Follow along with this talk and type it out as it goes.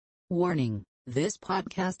Warning, this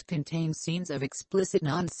podcast contains scenes of explicit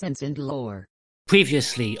nonsense and lore.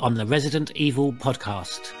 Previously on the Resident Evil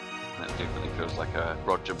podcast. That definitely feels like a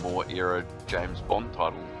Roger Moore era James Bond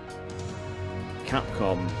title.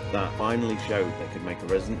 Capcom that finally showed they could make a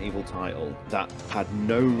Resident Evil title that had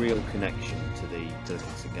no real connection to the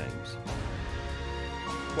classic games.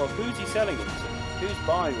 Well, who's he selling them to? Who's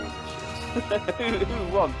buying all this shit?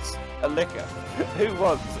 Who wants a liquor? Who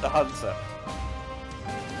wants a hunter?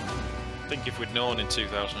 I think if we'd known in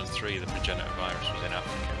 2003 the progenitor virus was in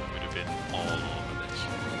Africa, we would have been all over this.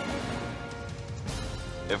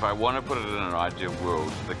 If I want to put it in an ideal world,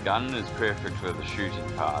 the gun is perfect for the shooting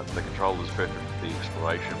part, the controller is perfect for the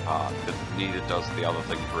exploration part, but neither does the other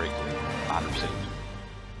thing correctly, 100%.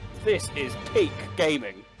 This is peak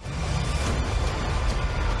gaming.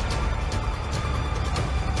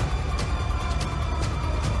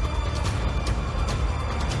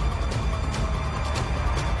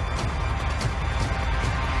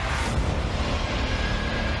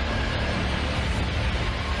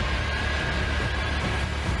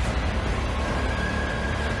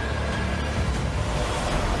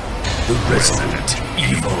 The Resident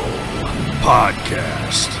Evil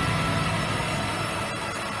Podcast.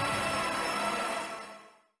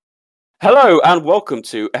 Hello and welcome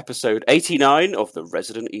to episode 89 of the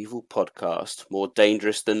Resident Evil Podcast. More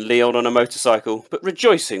dangerous than Leon on a motorcycle, but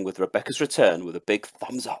rejoicing with Rebecca's return with a big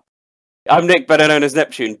thumbs up. I'm Nick, better known as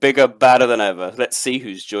Neptune, bigger, badder than ever. Let's see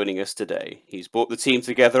who's joining us today. He's brought the team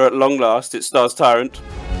together at long last. It stars TyranT.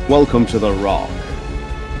 Welcome to the Rock.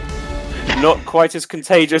 Not quite as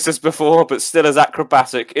contagious as before, but still as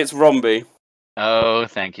acrobatic. It's Rombie. Oh,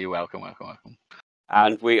 thank you. Welcome.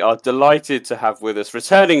 And we are delighted to have with us,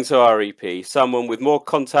 returning to our EP, someone with more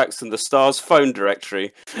contacts than the STARS phone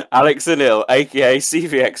directory, Alex Anil, aka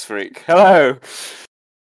CVXFreak. Hello.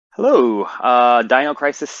 Hello. Dino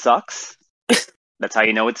Crisis sucks. That's how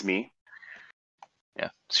you know it's me. Yeah,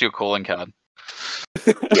 it's your calling card.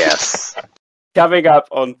 Yes. Coming up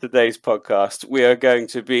on today's podcast, we are going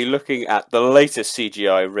to be looking at the latest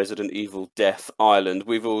CGI Resident Evil Death Island.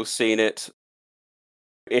 We've all seen it.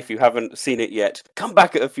 If you haven't seen it yet, come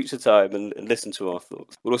back at a future time and listen to our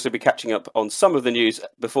thoughts. We'll also be catching up on some of the news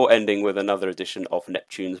before ending with another edition of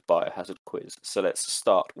Neptune's Biohazard Quiz. So let's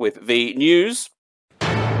start with the news.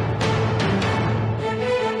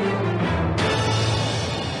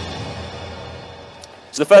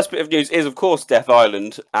 So the first bit of news is, of course, Death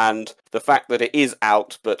Island, and the fact that it is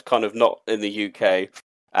out, but kind of not in the UK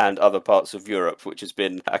and other parts of Europe, which has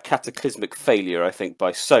been a cataclysmic failure, I think,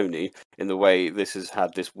 by Sony, in the way this has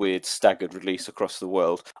had this weird staggered release across the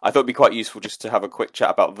world. I thought it'd be quite useful just to have a quick chat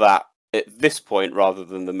about that at this point, rather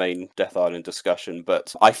than the main Death Island discussion.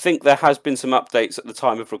 But I think there has been some updates at the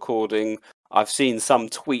time of recording. I've seen some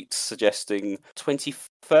tweets suggesting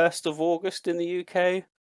 21st of August in the UK.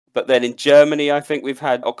 But then in Germany, I think we've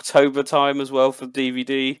had October time as well for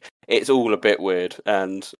DVD. It's all a bit weird,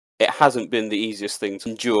 and it hasn't been the easiest thing to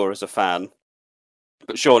endure as a fan.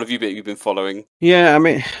 But Sean, have you been following? Yeah, I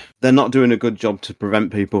mean, they're not doing a good job to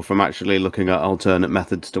prevent people from actually looking at alternate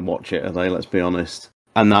methods to watch it, are they? Let's be honest.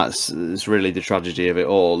 And that's really the tragedy of it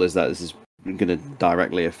all, is that this is going to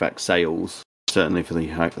directly affect sales. Certainly for the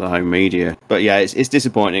home media. But yeah, it's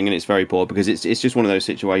disappointing and it's very poor because it's just one of those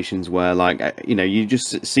situations where, like, you know, you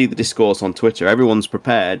just see the discourse on Twitter. Everyone's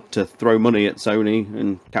prepared to throw money at Sony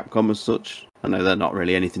and Capcom as such. I know they're not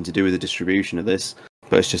really anything to do with the distribution of this,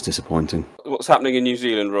 but it's just disappointing. What's happening in New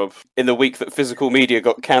Zealand, Rob, in the week that physical media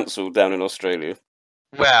got cancelled down in Australia?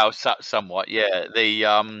 Well, somewhat, yeah.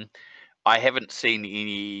 I haven't seen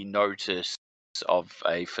any notice of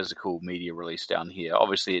a physical media release down here.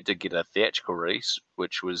 Obviously it did get a theatrical release,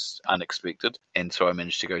 which was unexpected, and so I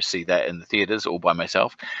managed to go see that in the theaters all by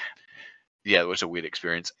myself. Yeah, it was a weird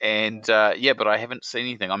experience. And but I haven't seen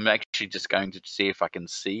anything. I'm actually just going to see if I can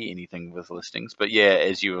see anything with listings. But yeah,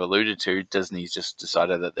 as you alluded to, Disney's just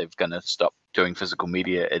decided that they're going to stop doing physical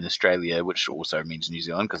media in Australia, which also means New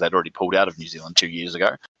Zealand, because they'd already pulled out of New Zealand 2 years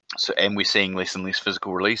ago. So, and we're seeing less and less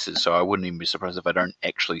physical releases, so I wouldn't even be surprised if I don't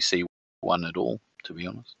actually see one at all, to be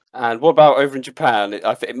honest. And what about over in Japan?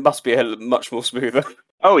 I think it must be much more smoother.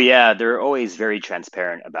 Oh yeah, they're always very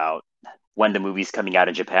transparent about when the movie's coming out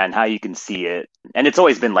in Japan, how you can see it. And it's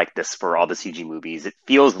always been like this for all the CG movies. It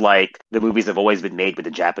feels like the movies have always been made with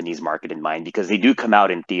the Japanese market in mind, because they do come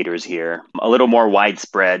out in theaters here a little more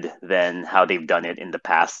widespread than how they've done it in the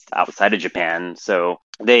past outside of Japan. So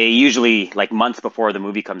they usually, like months before the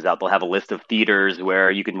movie comes out, they'll have a list of theaters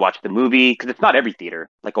where you can watch the movie, because it's not every theater,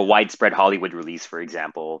 like a widespread Hollywood release, for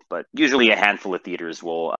example. But usually a handful of theaters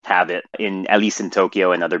will have it, at least in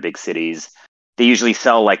Tokyo and other big cities. They usually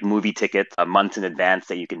sell like movie tickets a month in advance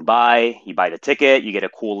that you can buy. You buy the ticket, you get a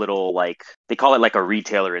cool little like they call it like a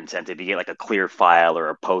retailer incentive. You get like a clear file or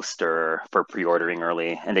a poster for pre-ordering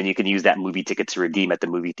early, and then you can use that movie ticket to redeem at the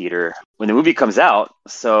movie theater when the movie comes out.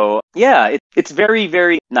 So yeah, it's very,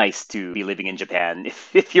 very nice to be living in Japan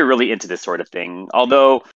if you're really into this sort of thing.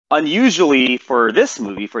 Although unusually for this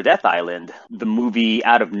movie, for Death Island, the movie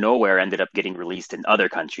out of nowhere ended up getting released in other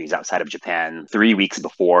countries outside of Japan 3 weeks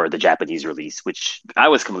before the Japanese release, which I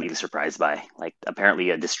was completely surprised by. Like, apparently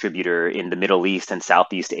a distributor in the Middle East and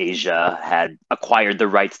Southeast Asia had acquired the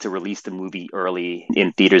rights to release the movie early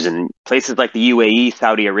in theaters in places like the UAE,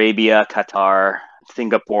 Saudi Arabia, Qatar,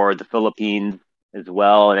 Singapore, the Philippines as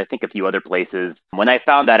well, and I think a few other places. When I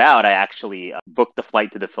found that out, I actually booked the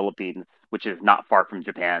flight to the Philippines, which is not far from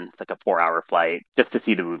Japan. It's like a 4-hour flight just to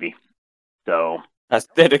see the movie. So that's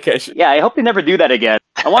dedication. Yeah, I hope they never do that again.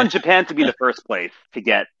 I want Japan to be the first place to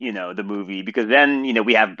get, the movie, because then,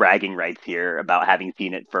 we have bragging rights here about having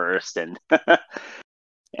seen it first. And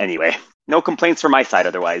anyway, no complaints from my side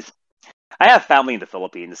otherwise. I have family in the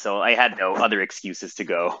Philippines, so I had no other excuses to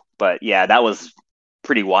go. But yeah, that was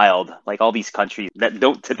pretty wild. Like, all these countries that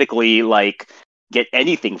don't typically get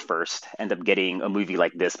anything first end up getting a movie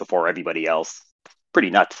like this before everybody else. Pretty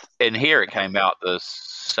nuts. And here it came out the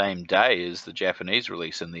same day as the Japanese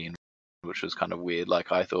release in the end, which was kind of weird.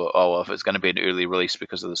 Like, I thought, oh, well, if it's going to be an early release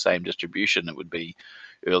because of the same distribution, it would be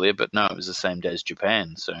earlier. But no, it was the same day as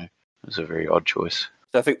Japan, so it was a very odd choice.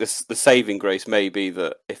 So I think the saving grace may be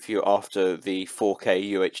that if you're after the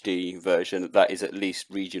 4K UHD version, that is at least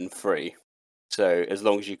region free. So as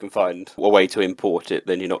long as you can find a way to import it,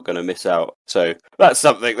 then you're not going to miss out. So that's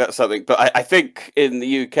something. But I think in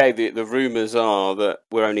the UK, the rumours are that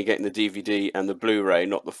we're only getting the DVD and the Blu-ray,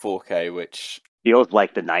 not the 4K, which feels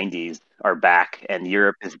like the 90s are back, and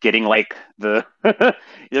Europe is getting they're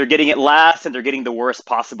getting it last, and they're getting the worst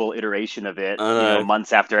possible iteration of it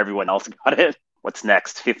months after everyone else got it. What's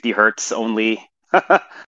next? 50 hertz only?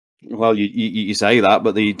 Well, you say that,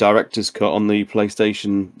 but the director's cut on the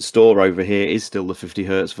PlayStation Store over here is still the 50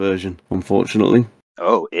 hertz version, unfortunately.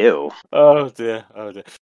 Oh, ew. Oh, dear.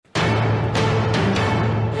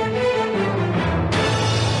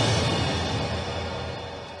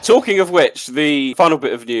 Talking of which, the final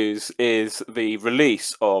bit of news is the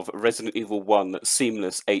release of Resident Evil 1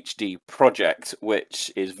 Seamless HD Project,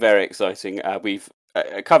 which is very exciting. We've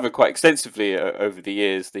covered quite extensively over the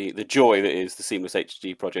years the joy that is the Seamless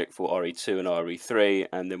HD project for RE2 and RE3,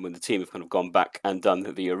 and then when the team have kind of gone back and done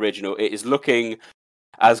the original, it is looking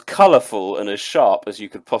as colourful and as sharp as you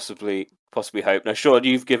could possibly hope. Now, Sean,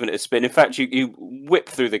 you've given it a spin. In fact, you whip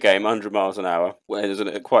through the game 100 miles an hour. It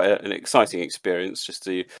is quite an exciting experience just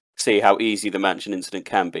to see how easy the mansion incident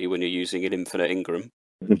can be when you're using an infinite Ingram.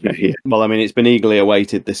 Yeah. Well, I mean, it's been eagerly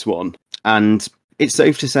awaited, this one, and it's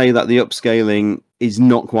safe to say that the upscaling is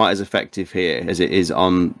not quite as effective here as it is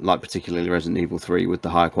on, particularly Resident Evil 3 with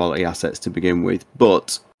the high quality assets to begin with.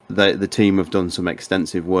 But the team have done some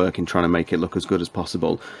extensive work in trying to make it look as good as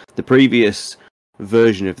possible. The previous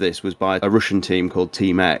version of this was by a Russian team called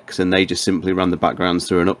Team X, and they just simply ran the backgrounds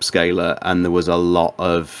through an upscaler, and there was a lot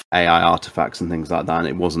of AI artifacts and things like that, and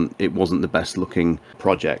it wasn't the best looking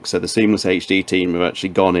project. So the Seamless HD team have actually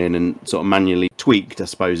gone in and sort of manually tweaked, I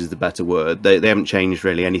suppose is the better word. They haven't changed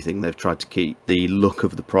really anything. They've tried to keep the look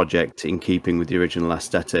of the project in keeping with the original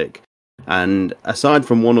aesthetic. And aside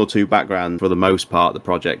from one or two backgrounds, for the most part, the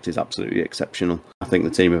project is absolutely exceptional. I think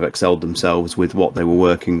the team have excelled themselves with what they were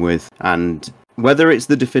working with, and whether it's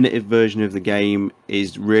the definitive version of the game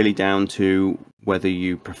is really down to whether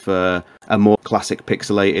you prefer a more classic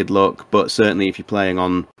pixelated look, but certainly if you're playing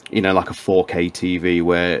on, like a 4K TV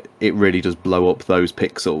where it really does blow up those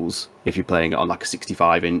pixels, if you're playing it on like a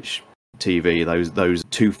 65-inch TV, those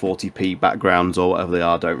 240p backgrounds or whatever they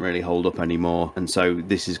are don't really hold up anymore. And so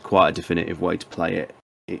this is quite a definitive way to play it,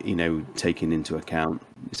 taking into account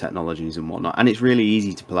the technologies and whatnot. And it's really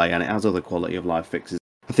easy to play, and it has other quality of life fixes.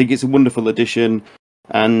 I think it's a wonderful addition,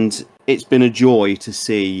 and it's been a joy to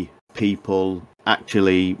see people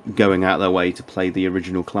actually going out their way to play the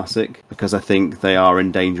original classic, because I think they are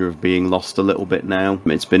in danger of being lost a little bit now.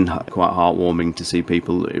 It's been quite heartwarming to see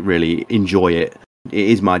people really enjoy it. It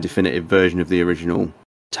is my definitive version of the original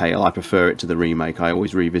tale. I prefer it to the remake. I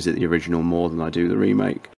always revisit the original more than I do the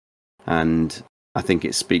remake, and I think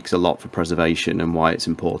it speaks a lot for preservation and why it's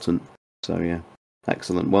important. So yeah,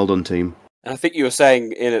 excellent. Well done, team. I think you were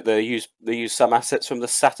saying in it they use some assets from the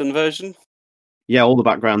Saturn version. Yeah, all the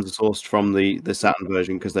backgrounds are sourced from the Saturn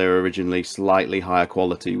version because they were originally slightly higher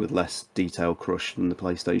quality with less detail crush than the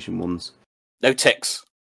PlayStation ones. No ticks.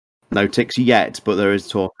 no ticks yet, but there is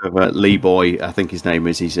talk of Lee Boy, I think his name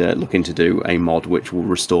is. He's looking to do a mod which will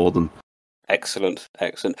restore them. Excellent.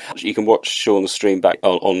 You can watch Sean's stream back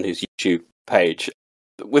on his YouTube page.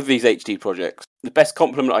 With these HD projects, the best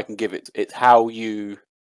compliment I can give it's how you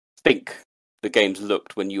think the games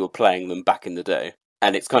looked when you were playing them back in the day.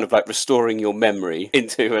 And it's kind of like restoring your memory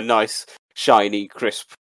into a nice, shiny,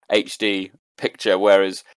 crisp HD picture,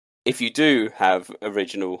 whereas if you do have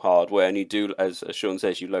original hardware and you do, as Sean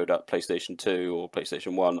says, you load up PlayStation 2 or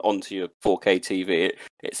PlayStation 1 onto your 4K TV,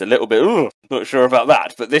 it's a little bit, not sure about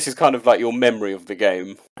that, but this is kind of like your memory of the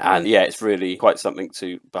game. And yeah, it's really quite something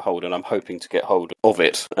to behold, and I'm hoping to get hold of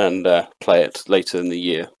it and play it later in the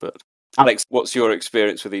year. But Alex, what's your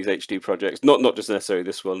experience with these HD projects? Not just necessarily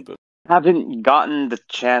this one, but... Haven't gotten the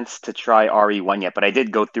chance to try RE1 yet, but I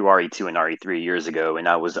did go through RE2 and RE3 years ago, and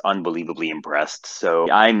I was unbelievably impressed. So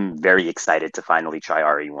I'm very excited to finally try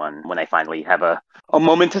RE1 when I finally have a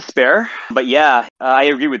moment to spare. But yeah, I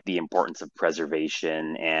agree with the importance of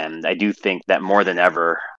preservation, and I do think that more than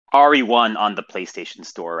ever, RE1 on the PlayStation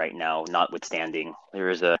Store right now, notwithstanding, there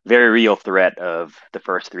is a very real threat of the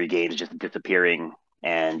first 3 games just disappearing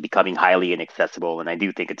and becoming highly inaccessible. And I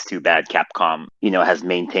do think it's too bad Capcom, has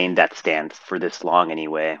maintained that stance for this long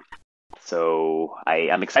anyway. So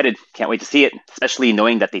I'm excited. Can't wait to see it, especially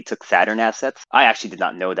knowing that they took Saturn assets. I actually did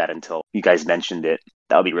not know that until you guys mentioned it.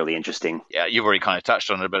 That'll be really interesting. Yeah, you've already kind of touched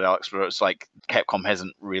on it a bit, Alex, but it's like Capcom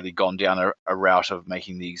hasn't really gone down a route of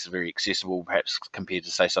making these very accessible, perhaps compared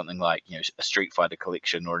to, say, something like, a Street Fighter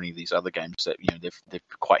collection or any of these other games that, they've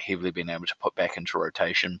quite heavily been able to put back into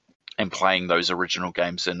rotation. And playing those original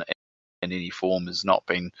games in any form has not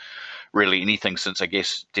been really anything since, I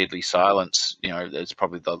guess, Deadly Silence. It's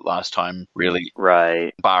probably the last time really,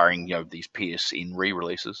 right, barring, these PSN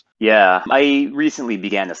re-releases. Yeah, I recently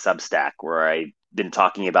began a Substack where I've been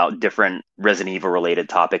talking about different Resident Evil related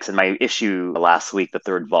topics, and my issue last week, the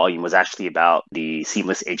 3rd volume, was actually about the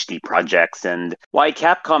Seamless HD projects and why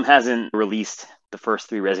Capcom hasn't released the first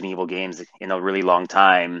 3 Resident Evil games in a really long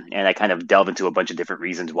time. And I kind of delve into a bunch of different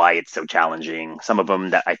reasons why it's so challenging. Some of them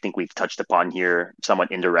that I think we've touched upon here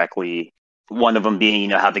somewhat indirectly. One of them being,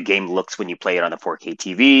 how the game looks when you play it on a 4K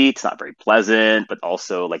TV. It's not very pleasant, but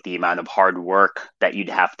also like the amount of hard work that you'd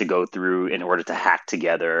have to go through in order to hack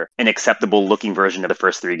together an acceptable looking version of the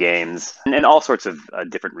first 3 games. And all sorts of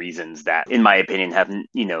different reasons that, in my opinion, haven't,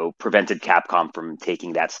 prevented Capcom from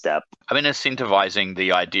taking that step. I mean, incentivizing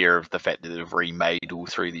the idea of the fact that they've remade all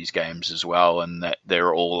 3 of these games as well, and that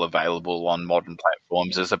they're all available on modern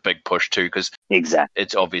platforms is a big push too, because exactly,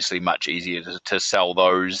 it's obviously much easier to sell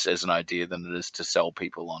those as an idea than it is to sell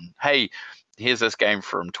people on, hey, here's this game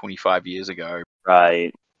from 25 years ago.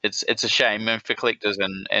 Right. It's a shame for collectors,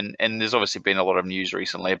 and there's obviously been a lot of news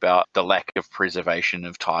recently about the lack of preservation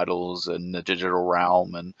of titles in the digital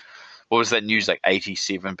realm. And what was that news? Like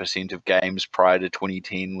 87% of games prior to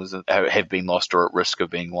 2010 have been lost or at risk of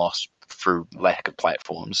being lost through lack of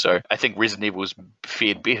platforms. So I think Resident Evil's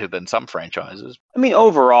fared better than some franchises. I mean,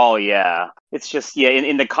 overall, yeah. It's just,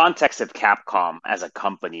 in the context of Capcom as a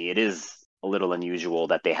company, it is a little unusual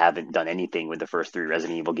that they haven't done anything with the first 3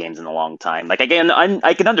 Resident Evil games in a long time. Like, again,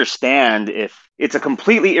 I can understand if it's a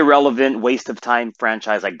completely irrelevant waste of time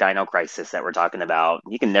franchise like Dino Crisis that we're talking about.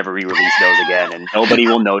 You can never re-release those again and nobody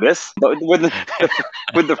will notice. But with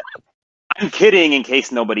the I'm kidding in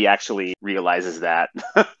case nobody actually realizes that.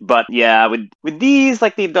 But yeah, with these,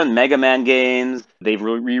 like, they've done Mega Man games, they've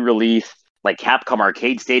re-released like Capcom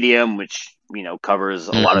Arcade Stadium, which covers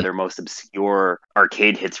a lot of their most obscure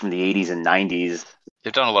arcade hits from the 80s and 90s.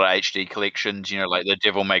 They've done a lot of HD collections, like the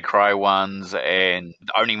Devil May Cry ones, and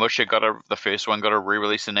Onimusha the first one got a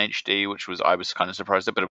re-release in HD, which I was kind of surprised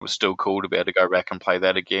at, but it was still cool to be able to go back and play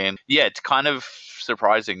that again. Yeah, it's kind of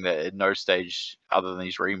surprising that at no stage other than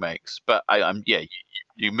these remakes, but I'm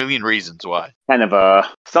a million reasons why. Kind of a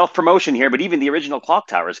self-promotion here, but even the original Clock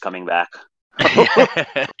Tower is coming back.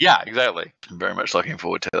 Yeah, exactly. I'm very much looking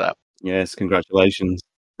forward to that. Yes, congratulations.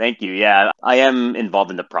 Thank you. Yeah, I am involved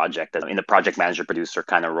in the project, in the project manager producer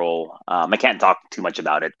kind of role. I can't talk too much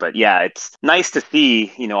about it, but yeah, it's nice to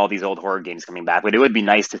see, all these old horror games coming back. But it would be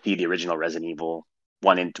nice to see the original Resident Evil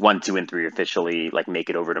 1, 2, and 3 officially make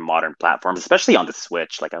it over to modern platforms, especially on the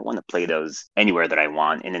Switch. Like, I want to play those anywhere that I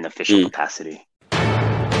want in an official capacity.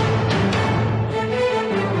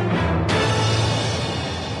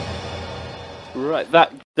 Right,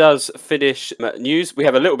 that does finish news. We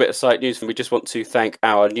have a little bit of site news, and we just want to thank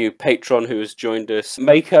our new patron who has joined us,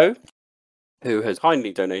 Mako, who has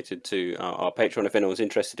kindly donated to our Patreon. If anyone's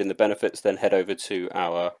interested in the benefits, then head over to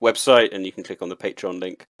our website and you can click on the Patreon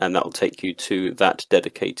link, and that will take you to that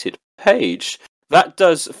dedicated page. That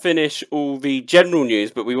does finish all the general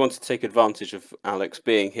news, but we want to take advantage of Alex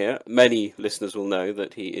being here. Many listeners will know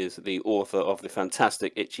that he is the author of the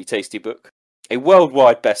fantastic Itchy Tasty book, a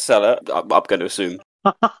worldwide bestseller, I'm going to assume.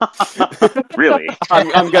 Really?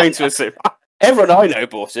 I'm going to assume. Everyone I know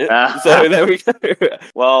bought it, so there we go.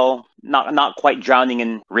 Well, not quite drowning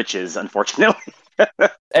in riches, unfortunately.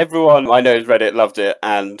 Everyone I know has read it, loved it,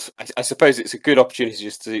 and I suppose it's a good opportunity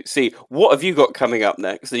just to see what have you got coming up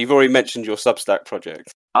next. So you've already mentioned your Substack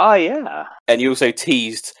project. Oh, yeah. And you also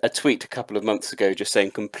teased a tweet a couple of months ago just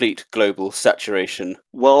saying complete global saturation.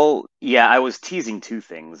 Well, yeah, I was teasing two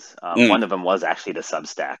things. One of them was actually the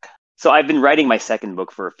Substack. So I've been writing my second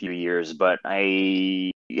book for a few years, but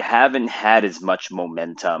I haven't had as much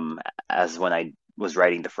momentum as when I was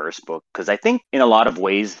writing the first book, because I think in a lot of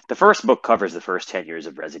ways, the first book covers the first 10 years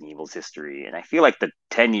of Resident Evil's history. And I feel like the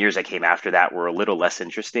 10 years that came after that were a little less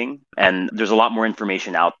interesting. And there's a lot more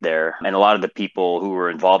information out there. And a lot of the people who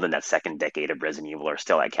were involved in that second decade of Resident Evil are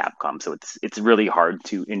still at Capcom. So it's really hard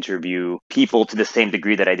to interview people to the same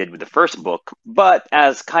degree that I did with the first book. But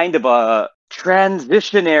as kind of a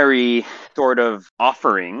transitionary sort of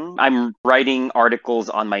offering, I'm writing articles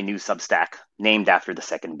on my new Substack named after the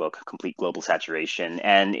second book, Complete Global Saturation.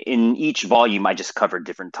 And in each volume, I just covered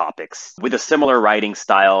different topics with a similar writing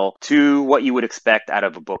style to what you would expect out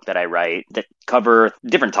of a book that I write that cover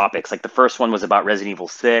different topics. Like the first one was about Resident Evil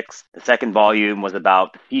 6. The second volume was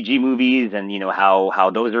about the CG movies and,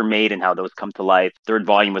 how those are made and how those come to life. Third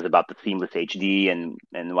volume was about the seamless HD and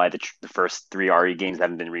why the first 3 RE games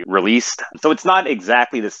haven't been released. So it's not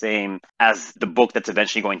exactly the same as the book that's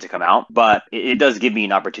eventually going to come out, but it does give me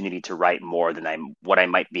an opportunity to write more than what I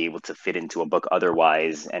might be able to fit into a book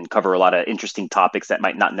otherwise, and cover a lot of interesting topics that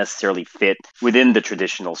might not necessarily fit within the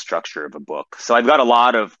traditional structure of a book. So I've got a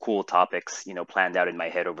lot of cool topics, planned out in my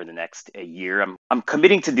head over the next year. I'm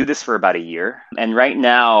committing to do this for about a year. And right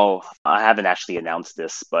now, I haven't actually announced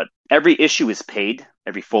this, but every issue is paid,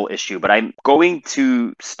 every full issue, but I'm going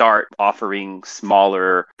to start offering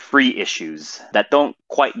smaller free issues that don't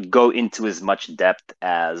quite go into as much depth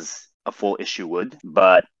as a full issue would,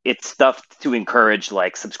 but it's stuff to encourage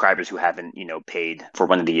like subscribers who haven't, paid for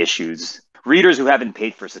one of the issues, readers who haven't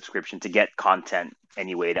paid for subscription to get content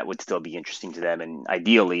anyway that would still be interesting to them. And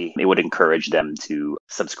ideally, it would encourage them to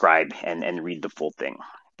subscribe and read the full thing.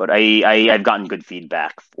 But I've gotten good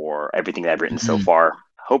feedback for everything that I've written so far.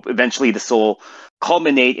 Hope eventually this will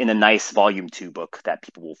culminate in a nice volume 2 book that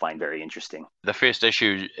people will find very interesting. The first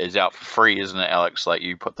issue is out for free, isn't it, Alex? Like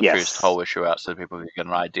you put the first whole issue out so people can get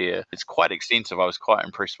an idea. It's quite extensive. I was quite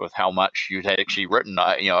impressed with how much you'd had actually written.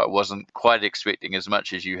 I wasn't quite expecting as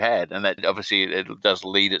much as you had. And that obviously it does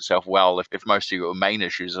lead itself well. If most of your main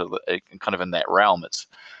issues are kind of in that realm, it's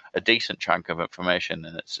a decent chunk of information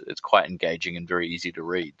and it's quite engaging and very easy to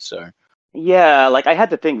read. So yeah, like I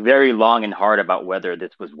had to think very long and hard about whether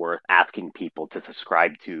this was worth asking people to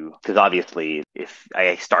subscribe to, because obviously if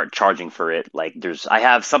I start charging for it, like I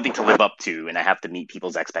have something to live up to and I have to meet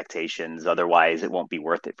people's expectations. Otherwise, it won't be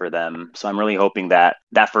worth it for them. So I'm really hoping that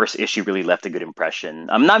first issue really left a good impression.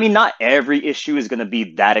 Not every issue is going to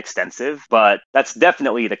be that extensive, but that's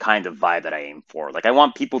definitely the kind of vibe that I aim for. Like I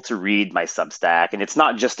want people to read my Substack, and it's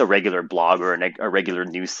not just a regular blog or a regular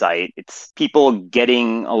news site. It's people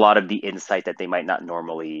getting a lot of the insight that they might not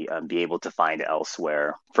normally be able to find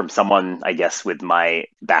elsewhere from someone, I guess, with my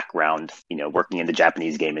background, working in the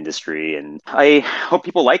Japanese game industry. And I hope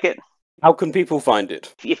people like it. How can people find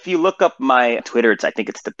it? If you look up my Twitter, I think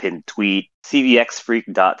it's the pinned tweet.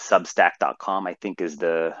 CVXFreak.substack.com, I think, is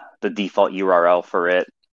the default URL for it.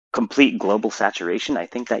 Complete Global Saturation, I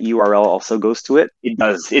think that URL also goes to it.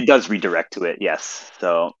 It does redirect to it, yes.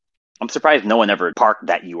 So I'm surprised no one ever parked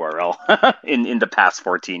that URL in the past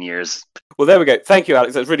 14 years. Well, there we go. Thank you,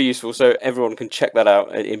 Alex. That's really useful. So everyone can check that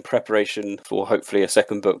out in preparation for hopefully a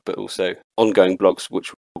second book, but also ongoing blogs,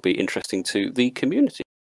 which will be interesting to the community.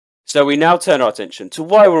 So we now turn our attention to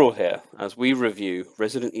why we're all here as we review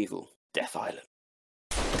Resident Evil Death Island.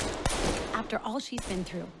 After all she's been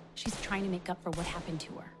through, she's trying to make up for what happened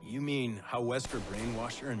to her. You mean how Wesker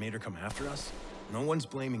brainwashed her and made her come after us? No one's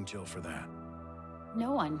blaming Jill for that.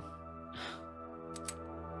 No one.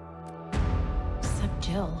 Except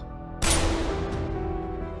Jill.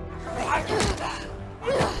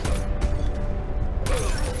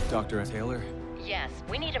 Dr. Taylor? Yes,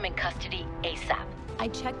 we need him in custody ASAP. I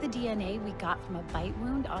checked the DNA we got from a bite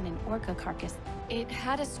wound on an orca carcass. It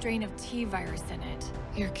had a strain of T virus in it.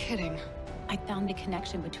 You're kidding. I found the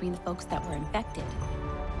connection between the folks that were infected.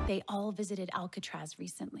 They all visited Alcatraz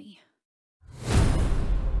recently.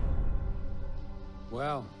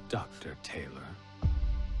 Well, Dr. Taylor,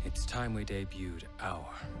 it's time we debuted our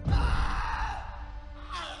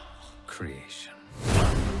creation.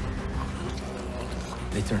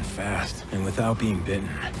 They turn fast and without being bitten.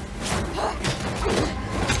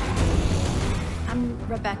 I'm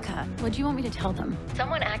Rebecca. What do you want me to tell them?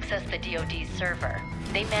 Someone accessed the DoD's server.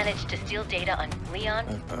 They managed to steal data on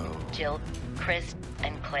Leon, Jill, Chris,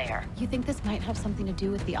 and Claire. You think this might have something to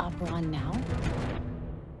do with the opera on now?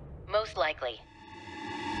 Most likely.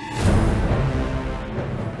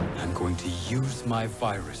 I'm going to use my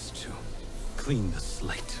virus to clean the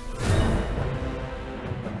slate.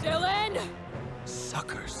 Dylan!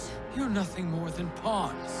 Suckers, you're nothing more than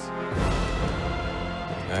pawns.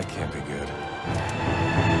 That can't be good.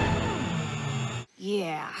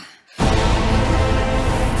 Yeah.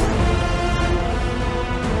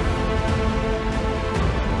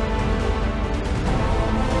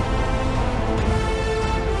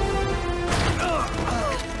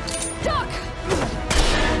 Duck!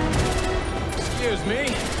 Excuse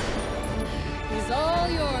me? He's all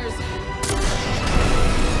yours.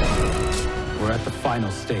 We're at the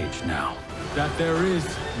final stage now. That there is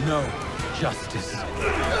no justice.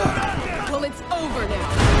 Well, it's over now.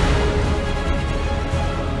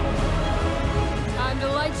 Time to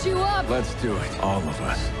light you up. Let's do it, all of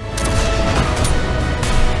us.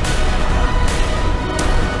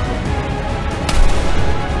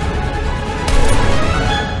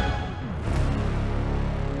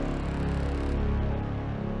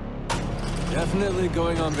 Definitely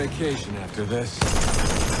going on vacation after this.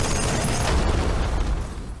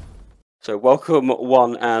 So welcome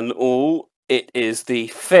one and all. It is the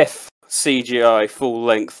 5th CGI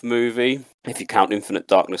full-length movie, if you count Infinite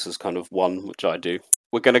Darkness as kind of one, which I do.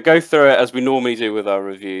 We're going to go through it as we normally do with our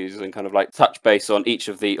reviews and kind of like touch base on each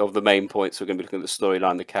of the main points. We're going to be looking at the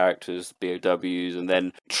storyline, the characters, the BOWs, and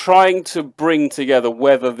then trying to bring together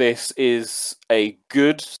whether this is a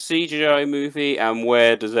good CGI movie and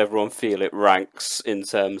where does everyone feel it ranks in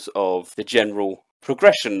terms of the general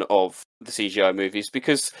progression of the CGI movies,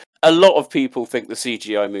 because a lot of people think the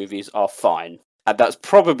CGI movies are fine. And that's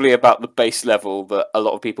probably about the base level that a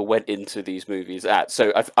lot of people went into these movies at.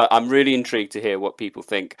 So I'm really intrigued to hear what people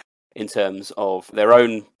think in terms of their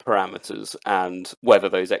own parameters and whether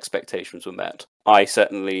those expectations were met. I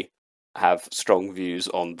certainly have strong views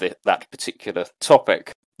on that particular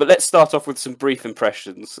topic. But let's start off with some brief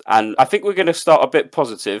impressions. And I think we're going to start a bit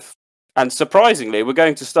positive. And surprisingly, we're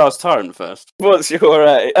going to STARS TyranT first. What's your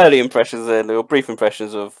early impressions then, or brief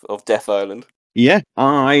impressions of Death Island? Yeah,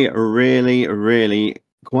 I really, really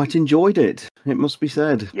quite enjoyed it, it must be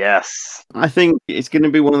said. Yes. I think it's going to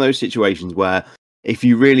be one of those situations where if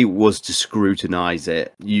you really was to scrutinise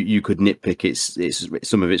it, you could nitpick its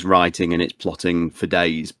some of its writing and its plotting for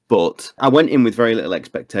days. But I went in with very little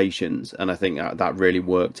expectations, and I think that really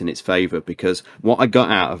worked in its favour, because what I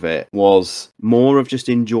got out of it was more of just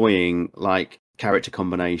enjoying like character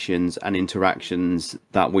combinations and interactions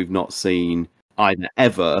that we've not seen either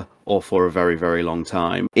ever or for a very, very long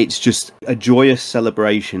time. It's just a joyous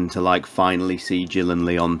celebration to like finally see Jill and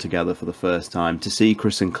Leon together for the first time, to see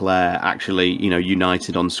Chris and Claire actually,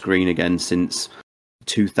 united on screen again since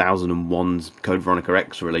 2001's Code Veronica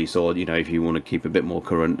X release, or, if you want to keep a bit more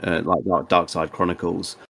current, like Dark Side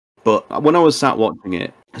Chronicles. But when I was sat watching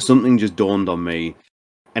it, something just dawned on me.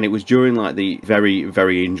 And it was during like the very,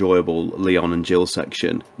 very enjoyable Leon and Jill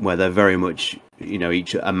section, where they're very much,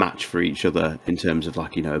 each a match for each other in terms of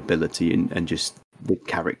like, ability and just the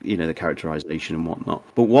the characterization and whatnot.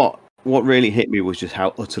 But what really hit me was just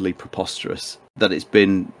how utterly preposterous that it's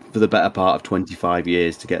been for the better part of 25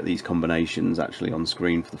 years to get these combinations actually on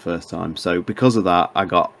screen for the first time. So because of that, I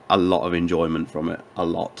got a lot of enjoyment from it. A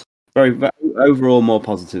lot. Very overall more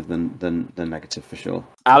positive than negative for sure.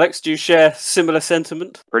 Alex, do you share similar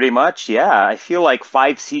sentiment? Pretty much, yeah. I feel like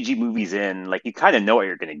 5 CG movies in, like you kind of know what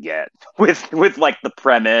you're gonna get with like the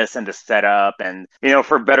premise and the setup, and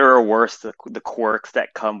for better or worse, the quirks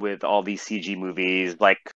that come with all these CG movies.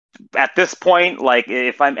 Like at this point, like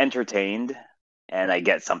if I'm entertained and I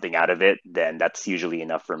get something out of it, then that's usually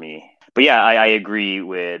enough for me. But yeah, I agree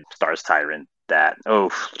with STARS TyranT. That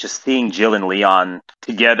just seeing Jill and Leon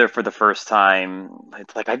together for the first time,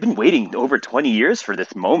 it's like I've been waiting over 20 years for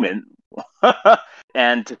this moment.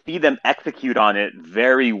 And to see them execute on it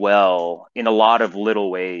very well in a lot of little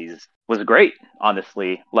ways was great,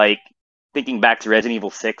 honestly. Like thinking back to Resident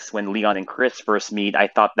Evil 6 when Leon and Chris first meet, I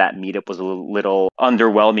thought that meetup was a little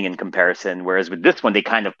underwhelming in comparison, whereas with this one they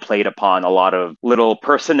kind of played upon a lot of little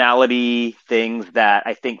personality things that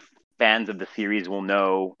I think fans of the series will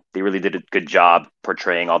know they really did a good job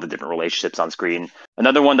portraying all the different relationships on screen.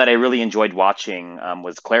 Another one that I really enjoyed watching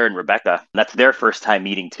was Claire and Rebecca. That's their first time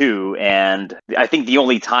meeting too, and I think the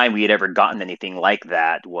only time we had ever gotten anything like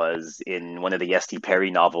that was in one of the S.T. Perry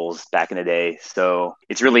novels back in the day. So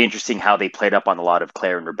it's really interesting how they played up on a lot of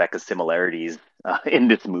Claire and Rebecca's similarities in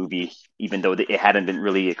this movie, even though it hadn't been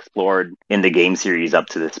really explored in the game series up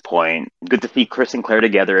to this point. Good to see Chris and Claire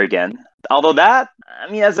together again. Although that,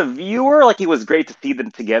 I mean, as a viewer, like, it was great to see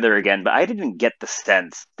them together again, but I didn't get the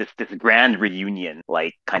sense, this grand reunion,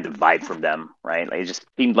 like, kind of vibe from them, right? Like, it just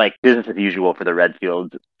seemed like business as usual for the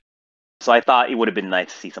Redfields. So I thought it would have been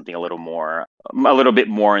nice to see something a little bit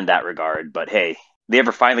more in that regard. But hey, they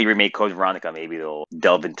ever finally remake Code Veronica, maybe they'll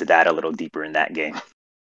delve into that a little deeper in that game.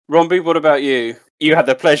 Rombie, what about you? You had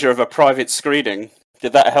the pleasure of a private screening.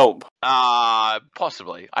 Did that help?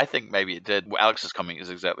 Possibly. I think maybe it did. Alex's comment is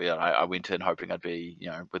exactly it. I went in hoping I'd be,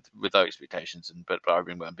 with no expectations, but I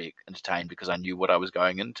didn't want to be entertained because I knew what I was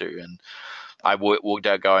going into, and I walked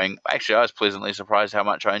out going, actually, I was pleasantly surprised how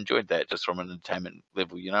much I enjoyed that, just from an entertainment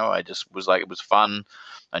level. I just was like, it was fun.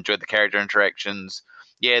 I enjoyed the character interactions.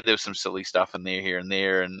 Yeah, there was some silly stuff in there, here and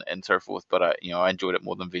there, and so forth. But I enjoyed it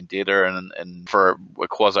more than Vendetta, and for a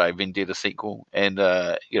quasi Vendetta sequel, and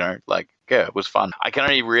yeah, it was fun. I can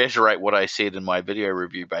only reiterate what I said in my video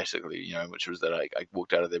review, basically, which was that I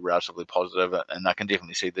walked out of there relatively positive, and I can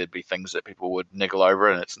definitely see there'd be things that people would niggle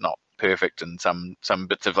over, and it's not perfect, and some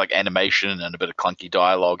bits of like animation and a bit of clunky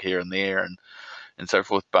dialogue here and there, and so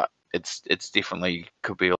forth. But it's definitely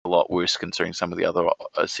could be a lot worse considering some of the other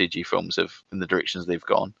CG films in the directions they've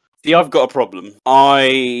gone. See, I've got a problem.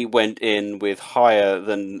 I went in with higher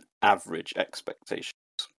than average expectations,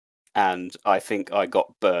 and I think I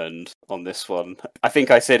got burned on this one. I think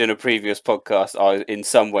I said in a previous podcast, in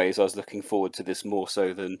some ways I was looking forward to this more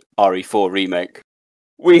so than RE4 Remake.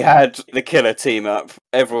 We had the killer team up.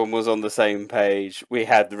 Everyone was on the same page. We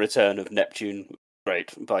had the return of Neptune,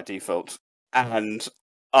 great, by default. And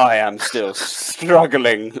I am still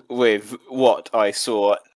struggling with what I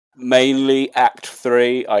saw. Mainly Act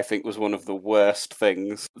 3, I think, was one of the worst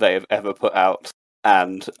things they have ever put out.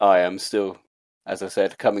 And I am still, as I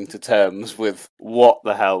said, coming to terms with what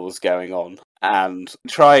the hell was going on and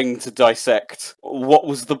trying to dissect what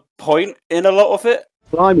was the point in a lot of it.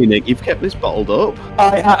 Blimey, Nick, you've kept this bottled up.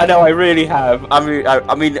 I know, I really have. I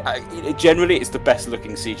mean, generally, it's the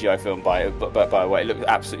best-looking CGI film by the way. It looks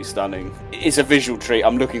absolutely stunning. It's a visual treat.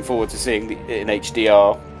 I'm looking forward to seeing it in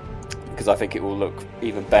HDR because I think it will look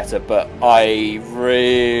even better. But I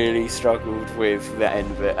really struggled with the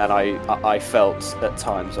end of it, and I felt at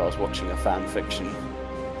times I was watching a fan fiction.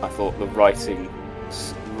 I thought the writing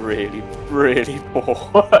was really, really poor.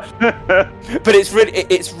 But it's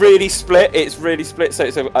really split. It's really split. So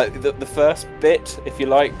the first bit, if you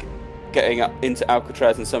like, getting up into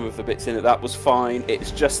Alcatraz and some of the bits in it, that was fine. It's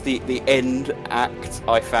just the end act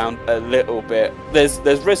I found a little bit. There's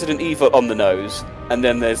Resident Evil on the nose, and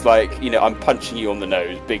then there's I'm punching you on the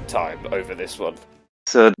nose big time over this one.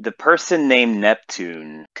 So the person named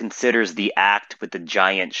Neptune considers the act with the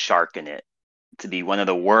giant shark in it to be one of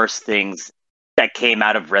the worst things that came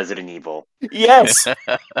out of Resident Evil. Yes!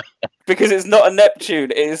 Because it's not a Neptune,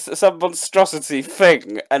 it is some monstrosity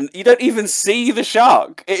thing, and you don't even see the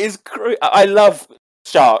shark. It is I love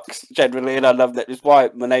sharks, generally, and I love that. It's why,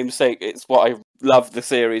 my namesake, it's what I love the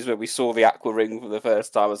series. When we saw the Aqua Ring for the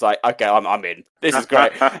first time, I was like, okay, I'm in. This is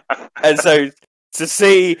great. And so, to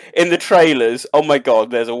see in the trailers, oh my god,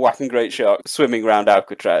 there's a whacking great shark swimming around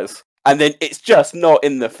Alcatraz. And then it's just not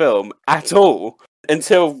in the film at all.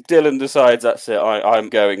 Until Dylan decides that's it, I'm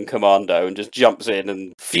going commando, and just jumps in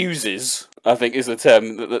and fuses, I think is the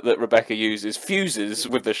term that Rebecca uses, fuses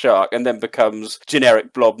with the shark, and then becomes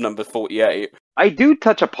generic blob number 48. I do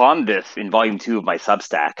touch upon this in Volume 2 of my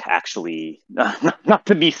Substack, actually. Not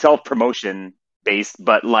to be self-promotion based,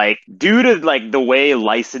 but due to the way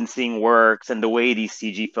licensing works and the way these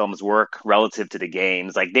CG films work relative to the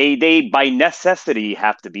games, they by necessity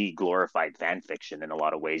have to be glorified fan fiction in a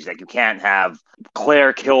lot of ways. You can't have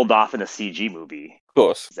Claire killed off in a CG movie. Of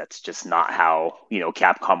course. That's just not how,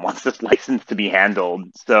 Capcom wants this license to be handled.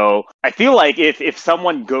 So I feel like if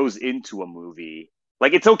someone goes into a movie,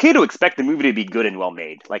 it's okay to expect the movie to be good and well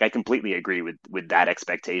made. I completely agree with that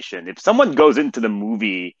expectation. If someone goes into the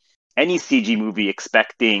movie, any CG movie,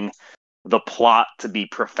 expecting the plot to be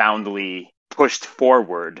profoundly pushed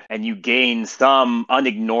forward, and you gain some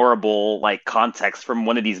unignorable context from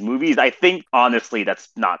one of these movies, I think honestly that's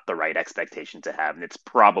not the right expectation to have, and it's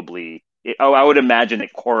probably I would imagine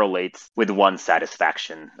it correlates with one's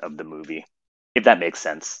satisfaction of the movie, if that makes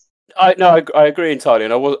sense. I agree entirely,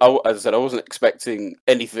 and as I said, I wasn't expecting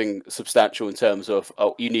anything substantial in terms of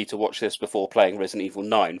you need to watch this before playing Resident Evil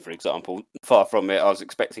 9, for example. Far from it. I was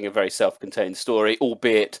expecting a very self-contained story,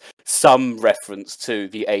 albeit some reference to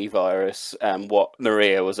the A virus and what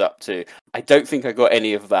Maria was up to. I don't think I got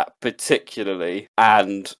any of that particularly,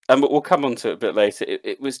 and we'll come on to it a bit later.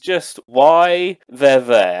 It was just why they're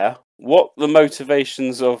there, what the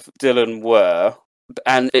motivations of Dylan were.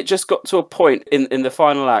 And it just got to a point in the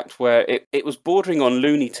final act where it was bordering on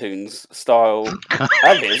Looney Tunes style.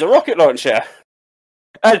 And here's a rocket launcher.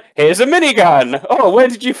 And here's a minigun. Oh, where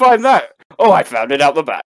did you find that? Oh, I found it out the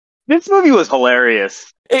back. This movie was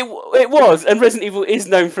hilarious. It was, and Resident Evil is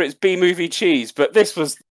known for its B-movie cheese, but this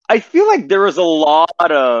was... I feel like there was a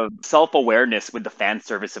lot of self-awareness with the fan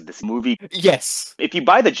service of this movie. Yes. If you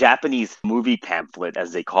buy the Japanese movie pamphlet,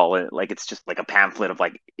 as they call it, like it's just like a pamphlet of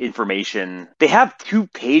like information, they have 2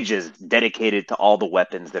 pages dedicated to all the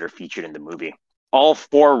weapons that are featured in the movie. All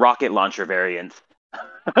 4 rocket launcher variants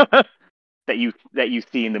that you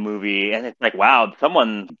see in the movie. And it's like, wow,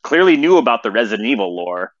 someone clearly knew about the Resident Evil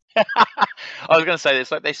lore. I was going to say,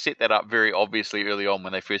 it's like they set that up very obviously early on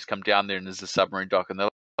when they first come down there and there's a submarine dock and they're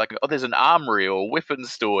like, oh, there's an armory or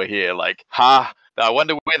weapons store here. Like, I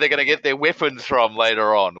wonder where they're going to get their weapons from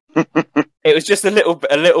later on. It was just a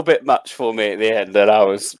little bit much for me at the end, and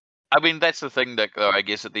I mean, that's the thing that, though, I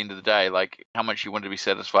guess at the end of the day, like, how much you want to be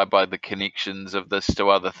satisfied by the connections of this to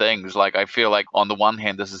other things. Like, I feel like, on the one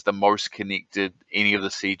hand, this is the most connected any of the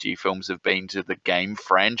CG films have been to the game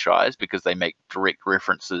franchise because they make direct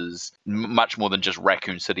references, much more than just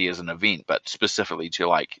Raccoon City as an event, but specifically to,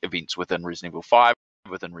 like, events within Resident Evil 5,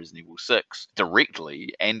 within Resident Evil 6,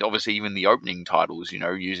 directly, and obviously even the opening titles,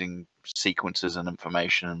 using sequences and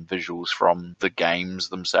information and visuals from the games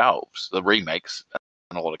themselves, the remakes,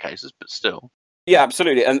 in a lot of cases, but still. Yeah,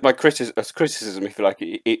 absolutely. And my criticism, if you like,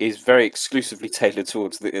 it is very exclusively tailored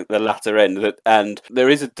towards the latter end. And there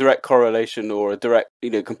is a direct correlation or a direct,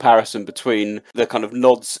 comparison between the kind of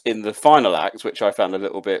nods in the final act, which I found a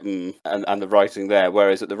little bit, and the writing there.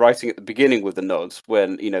 Whereas at the writing at the beginning with the nods,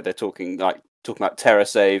 when they're talking about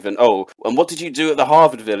TerraSave and what did you do at the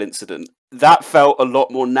Harvardville incident? That felt a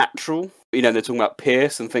lot more natural. They're talking about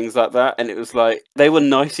Pierce and things like that, and it was like they were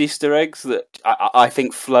nice Easter eggs that I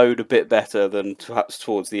think flowed a bit better than perhaps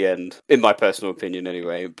towards the end, in my personal opinion,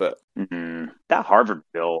 anyway. But that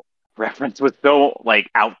Harvardville reference was so like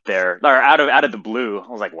out there, or out of the blue. I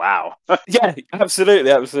was like, wow. Yeah,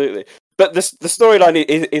 absolutely. But the storyline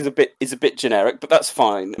is a bit generic, but that's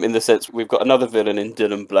fine in the sense we've got another villain in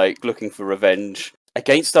Dylan Blake looking for revenge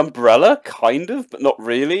against Umbrella, kind of, but not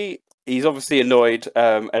really. He's obviously annoyed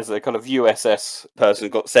as a kind of USS person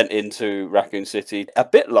got sent into Raccoon City, a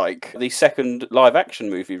bit like the second live-action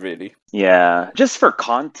movie, really. Yeah, just for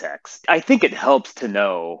context, I think it helps to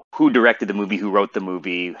know who directed the movie, who wrote the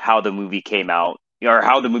movie, how the movie came out, or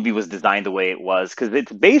how the movie was designed the way it was, because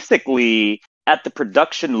it's basically... at the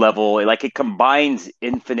production level, like it combines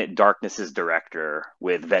Infinite Darkness's director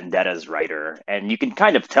with Vendetta's writer. And you can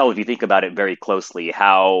kind of tell if you think about it very closely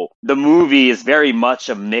how the movie is very much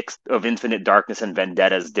a mix of Infinite Darkness and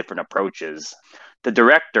Vendetta's different approaches. The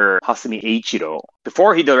director, Hasumi Eiichiro,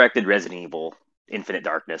 before he directed Resident Evil Infinite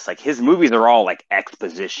Darkness, like his movies are all like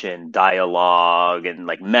exposition, dialogue, and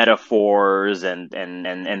like metaphors and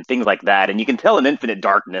things like that. And you can tell in Infinite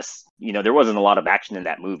Darkness, there wasn't a lot of action in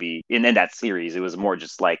that movie, in that series. It was more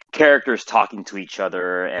just like characters talking to each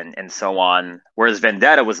other and so on. Whereas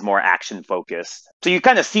Vendetta was more action focused. So you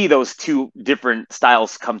kind of see those 2 different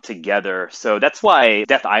styles come together. So that's why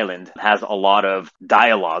Death Island has a lot of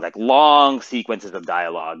dialogue, like long sequences of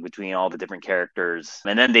dialogue between all the different characters.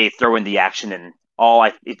 And then they throw in the action and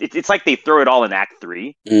it's like they throw it all in Act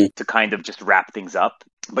 3 to kind of just wrap things up.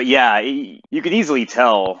 But yeah, you could easily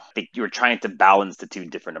tell that you were trying to balance the 2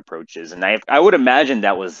 different approaches. And I would imagine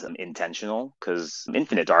that was intentional, because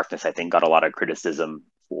Infinite Darkness, I think, got a lot of criticism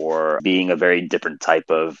for being a very different type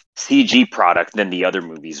of CG product than the other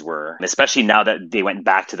movies were. Especially now that they went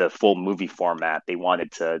back to the full movie format, they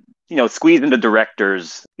wanted to, squeeze in the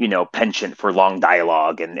director's, penchant for long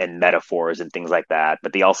dialogue and metaphors and things like that.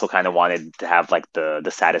 But they also kind of wanted to have like the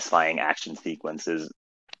satisfying action sequences.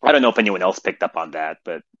 I don't know if anyone else picked up on that,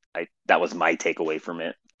 but that was my takeaway from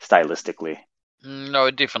it, stylistically. No,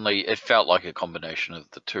 it felt like a combination of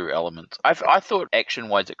the two elements. I thought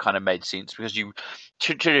action-wise it kind of made sense because you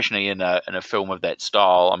traditionally in a film of that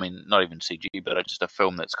style, I mean, not even CG, but just a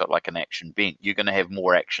film that's got like an action bent, you're going to have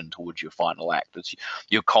more action towards your final act. It's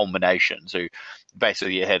your culmination. So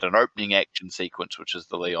basically, you had an opening action sequence, which is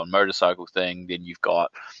the Leon motorcycle thing. Then you've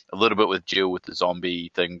got a little bit with Jill with the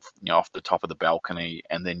zombie thing, off the top of the balcony,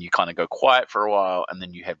 and then you kind of go quiet for a while, and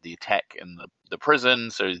then you have the attack in the prison.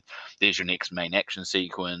 So there's your next main action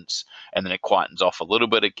sequence, and then it quietens off a little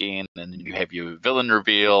bit again, and then you have your villain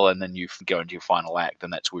reveal, and then you go into your final act,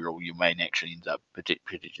 and that's where all your main action ends up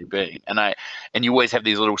particularly being. And you always have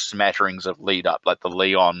these little smatterings of lead up, like the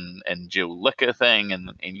Leon and Jill liquor thing, and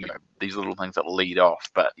these little things that lead off.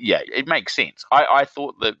 But yeah, it makes sense. I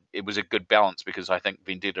thought that it was a good balance because I think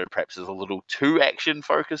Vendetta perhaps is a little too action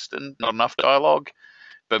focused and not enough dialogue.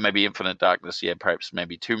 But maybe Infinite Darkness, perhaps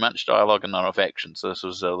maybe too much dialogue and not enough action. So this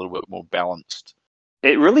was a little bit more balanced.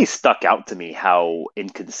 It really stuck out to me how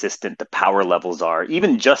inconsistent the power levels are,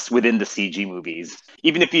 even just within the CG movies.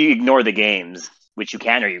 Even if you ignore the games, which you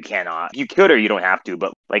can or you cannot. You could or you don't have to,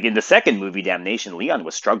 but like in the second movie, Damnation, Leon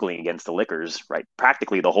was struggling against the Lickers, right?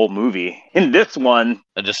 Practically the whole movie. In this one...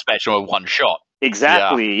 And just dispatch him with one shot.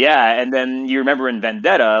 Exactly, yeah. And then you remember in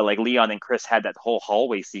Vendetta, like Leon and Chris had that whole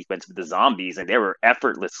hallway sequence with the zombies, and they were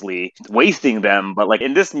effortlessly wasting them. But like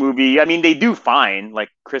in this movie, I mean, they do fine. Like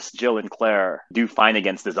Chris, Jill, and Claire do fine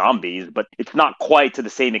against the zombies, but it's not quite to the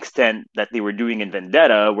same extent that they were doing in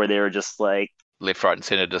Vendetta, where they were just like... left, right, and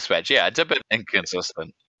center dispatch. Yeah, it's a bit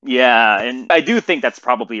inconsistent. Yeah, and I do think that's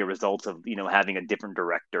probably a result of, having a different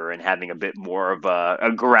director and having a bit more of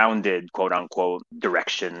a grounded, quote-unquote,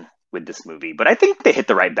 direction with this movie. But I think they hit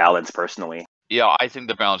the right balance, personally. Yeah, I think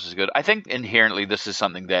the balance is good. I think inherently this is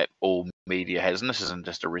something that all media has, and this isn't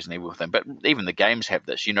just a Resident Evil thing, but even the games have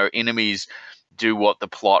this. Enemies do what the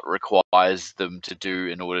plot requires them to do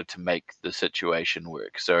in order to make the situation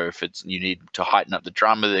work. So if you need to heighten up the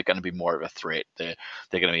drama, they're going to be more of a threat. They're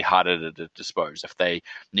going to be harder to dispose. If they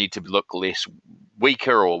need to look less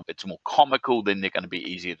weaker or it's more comical, then they're going to be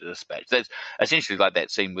easier to dispatch. That's essentially like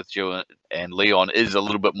that scene with Jill and Leon is a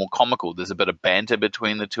little bit more comical. There's a bit of banter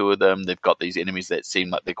between the two of them. They've got these enemies that seem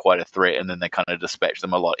like they're quite a threat, and then they kind of dispatch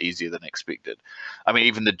them a lot easier than expected. I mean,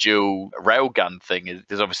 even the Jill railgun thing,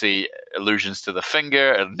 there's obviously allusions to the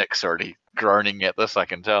finger, and Nick's already groaning at this, I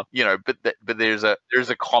can tell. But there's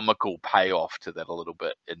a comical payoff to that a little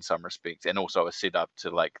bit in some respects, and also a setup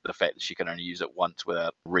to like the fact that she can only use it once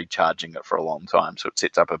without recharging it for a long time. So it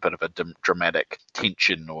sets up a bit of a dramatic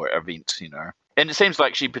tension or event, And it seems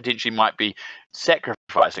like she potentially might be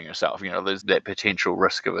sacrificing herself. There's that potential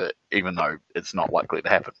risk of it, even though it's not likely to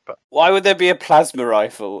happen. But why would there be a plasma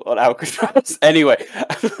rifle on Alcatraz? Anyway.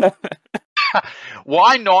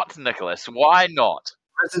 Why not, Nicholas? Why not?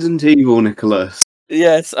 Resident Evil, Nicholas.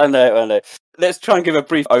 Yes, I know. Let's try and give a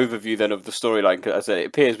brief overview then of the storyline. Because as I said, it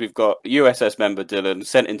appears we've got USS member Dylan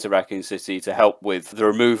sent into Raccoon City to help with the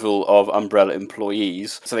removal of Umbrella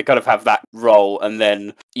employees. So they kind of have that role, and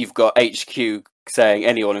then you've got HQ saying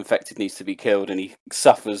anyone infected needs to be killed, and he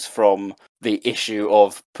suffers from the issue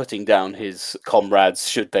of putting down his comrades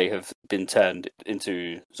should they have been turned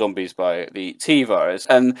into zombies by the T-virus.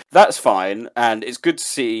 And that's fine, and it's good to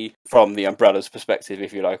see from the Umbrella's perspective,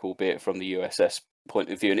 if you like, albeit from the USS point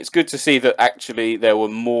of view. And it's good to see that actually there were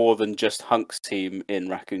more than just Hunk's team in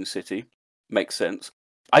Raccoon City. Makes sense.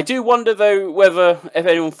 I do wonder, though, if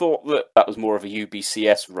anyone thought that was more of a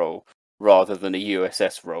UBCS role rather than a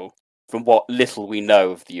USS role. From what little we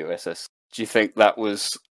know of the USS, do you think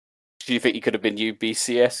he could have been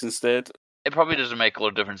UBCS instead? It probably doesn't make a lot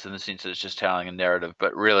of difference in the sense that it's just telling a narrative,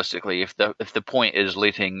 but realistically, if the point is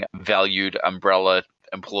letting valued Umbrella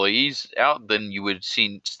employees out, then you would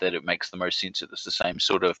sense that it makes the most sense that it's the same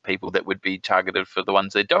sort of people that would be targeted for the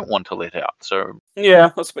ones they don't want to let out. So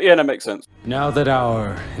that makes sense. Now that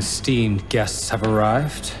our esteemed guests have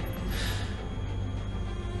arrived,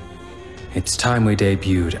 it's time we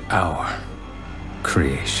debuted our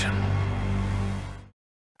creation.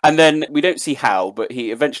 And then we don't see how, but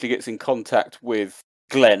he eventually gets in contact with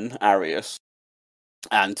Glenn Arias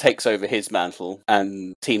and takes over his mantle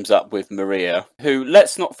and teams up with Maria, who,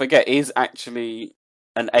 let's not forget, is actually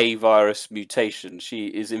an A virus mutation. She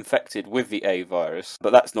is infected with the A virus,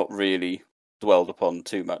 but that's not really dwelled upon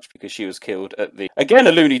too much because she was killed at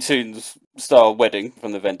a Looney Tunes style wedding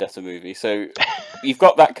from the Vendetta movie. So you've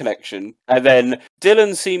got that connection. And then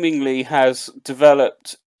Dylan seemingly has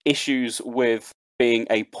developed issues with being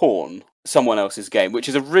a pawn, someone else's game, which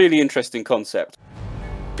is a really interesting concept.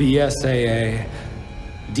 BSAA,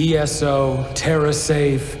 DSO,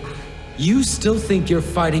 TerraSafe, You still think you're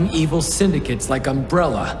fighting evil syndicates like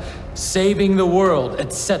Umbrella, saving the world,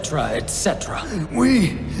 etc., etc.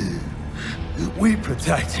 We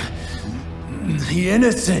protect the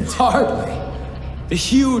innocent. Hardly. The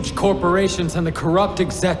huge corporations and the corrupt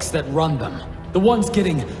execs that run them. The ones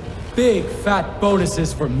getting big fat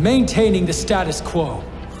bonuses for maintaining the status quo.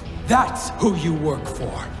 That's who you work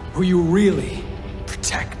for. Who you really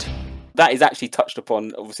protect. That is actually touched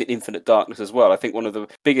upon, obviously, in Infinite Darkness as well. I think one of the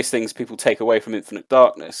biggest things people take away from Infinite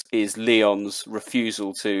Darkness is Leon's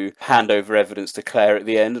refusal to hand over evidence to Claire at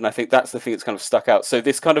the end, and I think that's the thing that's kind of stuck out. So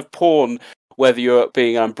this kind of pawn, whether you're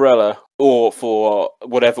being Umbrella or for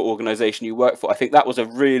whatever organisation you work for, I think that was a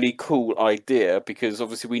really cool idea, because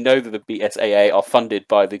obviously we know that the BSAA are funded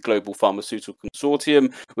by the Global Pharmaceutical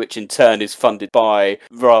Consortium, which in turn is funded by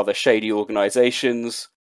rather shady organisations,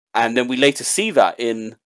 and then we later see that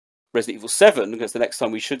in Resident Evil 7, because the next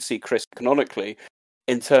time we should see Chris canonically,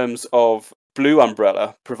 in terms of Blue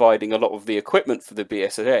Umbrella providing a lot of the equipment for the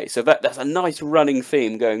BSAA. So that's a nice running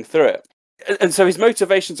theme going through it. And so his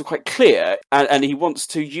motivations are quite clear, and he wants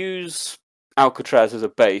to use Alcatraz as a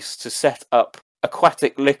base to set up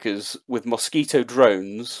aquatic lickers with mosquito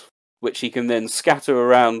drones, which he can then scatter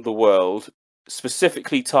around the world,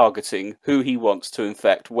 specifically targeting who he wants to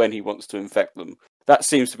infect, when he wants to infect them. That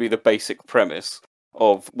seems to be the basic premise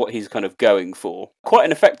of what he's kind of going for. Quite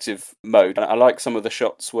an effective mode. I like some of the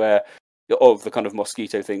shots where of the kind of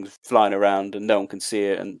mosquito things flying around and no one can see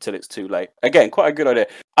it until it's too late. Again, quite a good idea.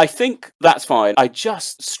 I think that's fine. I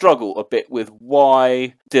just struggle a bit with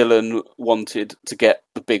why Dylan wanted to get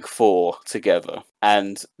the big four together.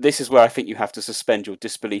 And this is where I think you have to suspend your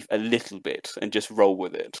disbelief a little bit and just roll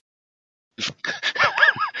with it.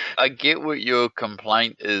 I get what your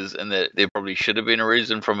complaint is, and that there probably should have been a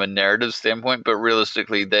reason from a narrative standpoint, but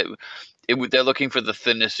realistically, they're looking for the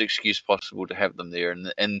thinnest excuse possible to have them there,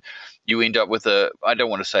 and you end up with I don't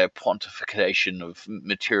want to say a pontification of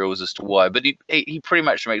materials as to why, but he pretty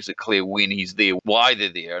much makes it clear when he's there, why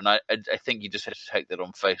they're there, and I think you just have to take that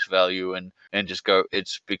on face value and just go,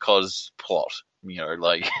 it's because plot,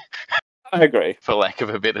 like... I agree. For lack of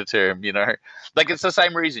a better term, Like, it's the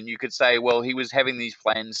same reason you could say, well, he was having these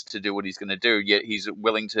plans to do what he's going to do, yet he's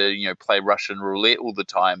willing to, play Russian roulette all the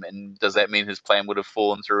time. And does that mean his plan would have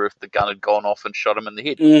fallen through if the gun had gone off and shot him in the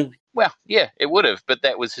head? Well, yeah, it would have, but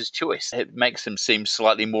that was his choice. It makes him seem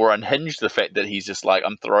slightly more unhinged, the fact that he's just like,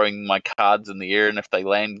 I'm throwing my cards in the air, and if they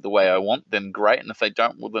land the way I want, then great, and if they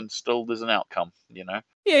don't, well, then still there's an outcome,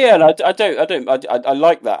 Yeah, and I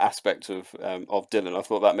like that aspect of Dylan. I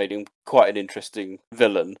thought that made him quite an interesting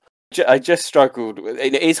villain. I just struggled.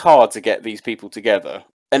 It is hard to get these people together.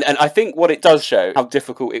 And I think what it does show, how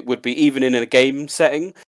difficult it would be, even in a game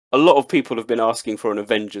setting. A lot of people have been asking for an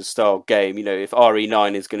Avengers-style game. If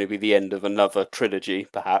RE9 is going to be the end of another trilogy,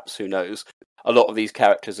 perhaps, who knows. A lot of these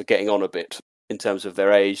characters are getting on a bit in terms of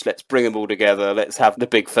their age. Let's bring them all together. Let's have the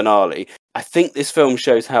big finale. I think this film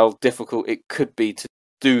shows how difficult it could be to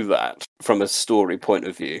do that from a story point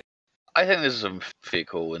of view. I think there's some fair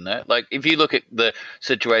call in that. Like, if you look at the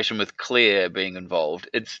situation with Claire being involved,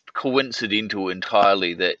 it's coincidental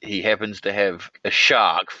entirely that he happens to have a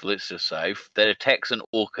shark, let's just say, that attacks an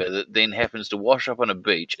orca that then happens to wash up on a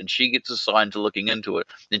beach, and she gets assigned to looking into it.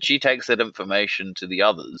 Then she takes that information to the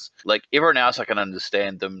others. Like, everyone else, I can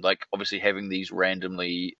understand them, like, obviously having these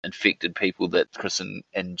randomly infected people that Chris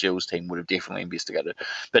and Jill's team would have definitely investigated.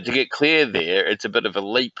 But to get Claire there, it's a bit of a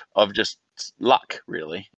leap of just luck,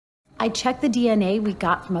 really. I checked the DNA we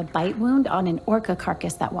got from a bite wound on an orca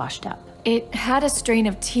carcass that washed up. It had a strain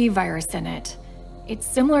of T virus in it. It's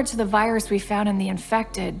similar to the virus we found in the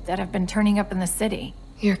infected that have been turning up in the city.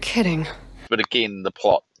 You're kidding. But again, the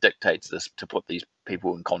plot dictates this to put these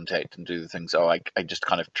people in contact and do the things. So I just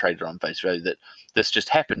kind of traded on face value that this just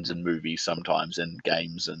happens in movies sometimes, and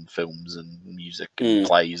games and films and music and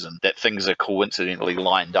plays, and that things are coincidentally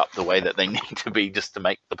lined up the way that they need to be just to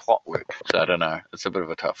make the plot work. So I don't know. It's a bit of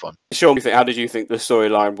a tough one. Sean, how did you think the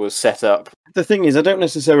storyline was set up? The thing is, I don't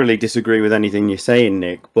necessarily disagree with anything you're saying,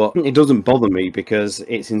 Nick, but it doesn't bother me because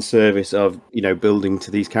it's in service of, building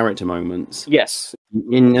to these character moments. Yes.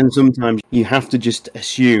 And sometimes you have to just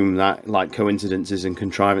assume that, like, coincidences and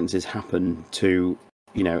contrivances happen to,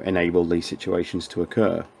 enable these situations to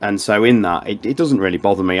occur. And so in that, it doesn't really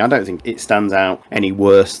bother me. I don't think it stands out any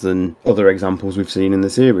worse than other examples we've seen in the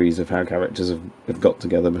series of how characters have got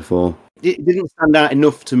together before. It didn't stand out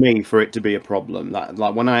enough to me for it to be a problem.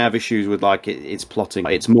 Like when I have issues with it's plotting,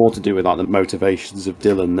 it's more to do with the motivations of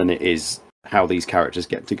Dylan than it is how these characters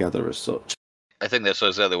get together as such. I think that's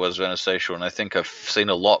exactly what I was going to say, Sean. I think I've seen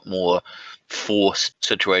a lot more forced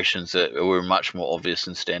situations that were much more obvious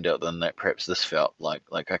and stand out than that. Perhaps this felt like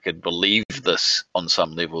I could believe this on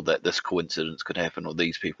some level, that this coincidence could happen, or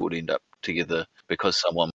these people would end up together because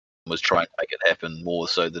someone was trying to make it happen more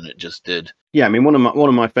so than it just did. Yeah, I mean, one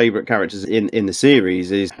of my favourite characters in the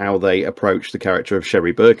series is how they approach the character of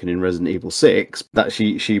Sherry Birkin in Resident Evil 6. That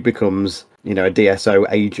she becomes, a DSO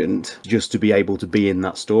agent just to be able to be in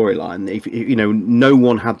that storyline. If no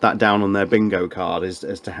one had that down on their bingo card as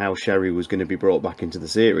to how Sherry was going to be brought back into the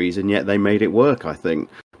series, and yet they made it work, I think.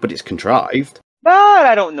 But it's contrived. But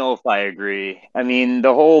I don't know if I agree. I mean,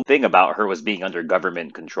 the whole thing about her was being under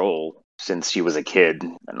government control since she was a kid.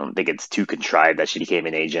 I don't think it's too contrived that she became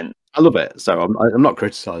an agent. I love it, so I'm not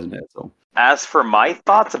criticising it at all. As for my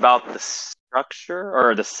thoughts about the structure,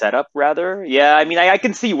 or the setup, rather, yeah, I mean, I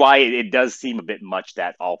can see why it does seem a bit much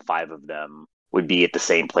that all 5 of them would be at the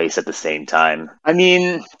same place at the same time. I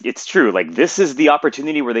mean, it's true. Like, this is the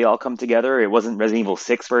opportunity where they all come together. It wasn't Resident Evil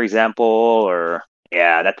 6, for example, or...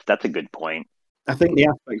 Yeah, that's a good point. I think the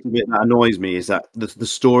aspect of it that annoys me is that the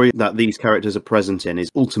story that these characters are present in is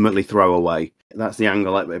ultimately throwaway. That's the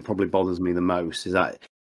angle that probably bothers me the most, is that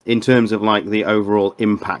in terms of like the overall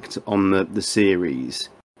impact on the series,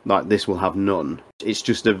 like this will have none. It's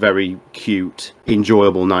just a very cute,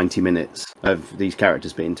 enjoyable 90 minutes of these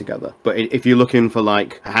characters being together. But if you're looking for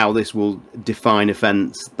like how this will define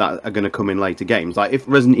events that are going to come in later games, like if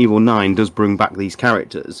Resident Evil 9 does bring back these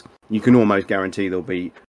characters, you can almost guarantee there'll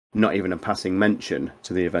be not even a passing mention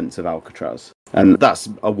to the events of Alcatraz. And that's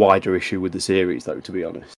a wider issue with the series, though, to be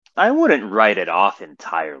honest. I wouldn't write it off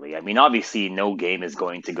entirely. I mean, obviously, no game is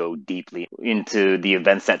going to go deeply into the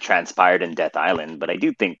events that transpired in Death Island, but I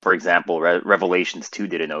do think, for example, Revelations 2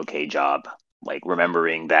 did an okay job, like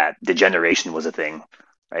remembering that degeneration was a thing.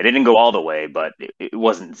 It didn't go all the way, but it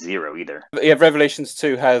wasn't zero either. Yeah, Revelations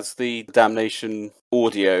 2 has the damnation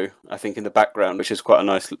audio, I think, in the background, which is quite a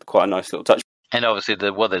nice little touch. And obviously,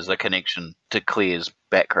 there's a connection to Claire's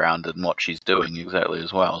background and what she's doing exactly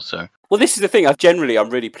as well. So, well, this is the thing. I'm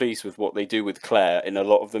really pleased with what they do with Claire in a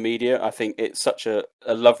lot of the media. I think it's such a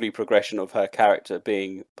lovely progression of her character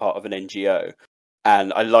being part of an NGO.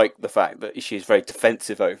 And I like the fact that she's very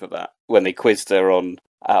defensive over that. When they quizzed her on,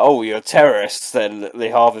 you're terrorists, then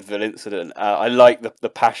the Harvardville incident. I like the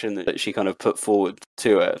passion that she kind of put forward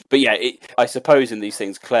to it. But yeah, I suppose in these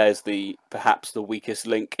things, Claire's perhaps the weakest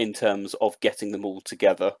link in terms of getting them all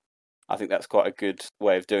together. I think that's quite a good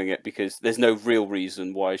way of doing it, because there's no real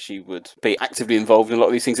reason why she would be actively involved in a lot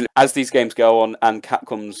of these things. And as these games go on, and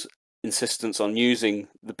Capcom's insistence on using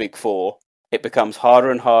the Big Four, it becomes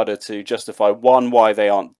harder and harder to justify, one, why they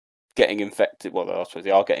aren't getting infected. Well, I suppose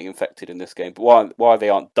they are getting infected in this game, but why they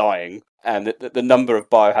aren't dying. And the number of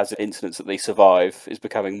biohazard incidents that they survive is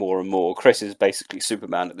becoming more and more. Chris is basically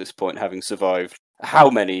Superman at this point, having survived how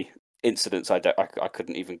many incidents I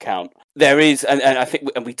couldn't even count. There is, and I think,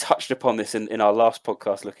 and we touched upon this in our last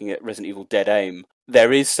podcast looking at Resident Evil Dead Aim,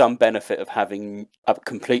 there is some benefit of having a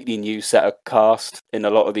completely new set of cast in a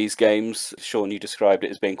lot of these games. Sean, you described it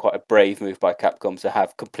as being quite a brave move by Capcom to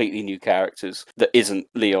have completely new characters that isn't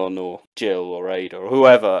Leon or Jill or Ada or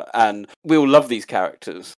whoever, and we all love these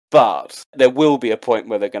characters, but there will be a point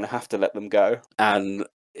where they're going to have to let them go, and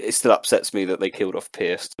it still upsets me that they killed off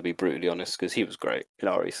Pierce, to be brutally honest, because he was great in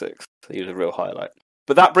RE6. He was a real highlight.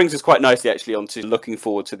 But that brings us quite nicely, actually, onto looking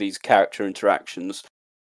forward to these character interactions.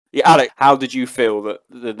 Yeah, Alec, how did you feel that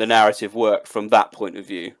the narrative worked from that point of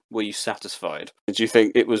view? Were you satisfied? Did you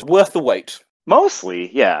think it was worth the wait? Mostly,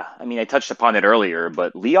 yeah. I mean, I touched upon it earlier,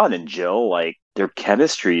 but Leon and Jill, their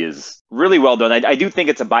chemistry is really well done. I do think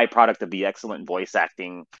it's a byproduct of the excellent voice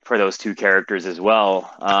acting for those two characters as well.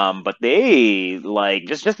 But they,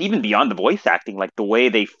 just even beyond the voice acting, the way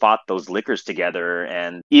they fought those lickers together,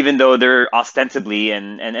 and even though they're ostensibly,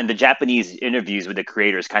 and the Japanese interviews with the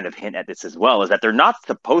creators kind of hint at this as well, is that they're not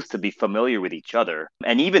supposed to be familiar with each other.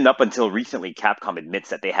 And even up until recently, Capcom admits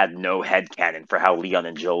that they had no headcanon for how Leon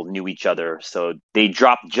and Jill knew each other. So they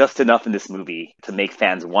dropped just enough in this movie to make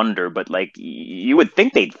fans wonder, but you would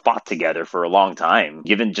think they'd fought together for a long time,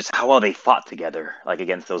 given just how well they fought together,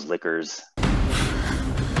 against those lickers.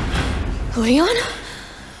 Leon?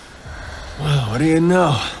 Well, what do you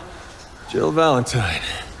know? Jill Valentine.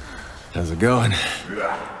 How's it going?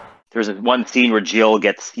 There's one scene where Jill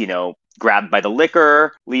gets, grabbed by the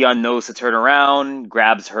licker. Leon knows to turn around,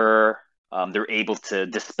 grabs her. They're able to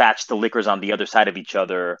dispatch the lickers on the other side of each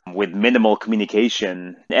other with minimal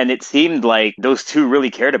communication. And it seemed like those two really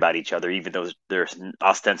cared about each other, even though they're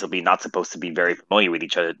ostensibly not supposed to be very familiar with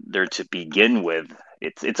each other to begin with.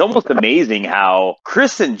 It's almost amazing how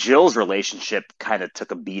Chris and Jill's relationship kind of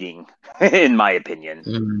took a beating, in my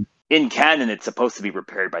opinion. In canon, it's supposed to be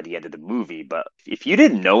repaired by the end of the movie, but if you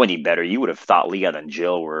didn't know any better, you would have thought Leon and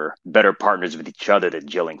Jill were better partners with each other than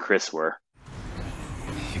Jill and Chris were.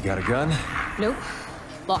 You got a gun? Nope.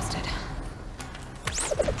 Lost it.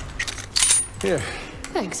 Here.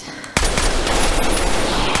 Thanks.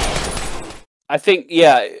 I think,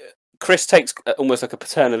 yeah, Chris takes almost like a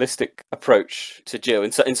paternalistic approach to Jill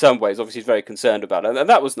in some ways. Obviously, he's very concerned about it, and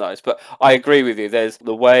that was nice. But I agree with you. There's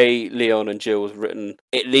the way Leon and Jill was written.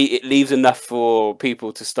 It leaves enough for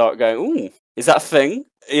people to start going, "Ooh, is that a thing?"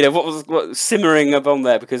 You know, what was simmering up on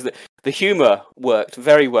there, because the humour worked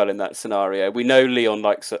very well in that scenario. We know Leon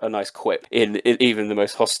likes a nice quip in even the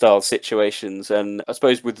most hostile situations, and I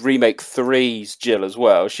suppose with Remake 3's Jill as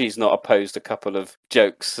well, she's not opposed to a couple of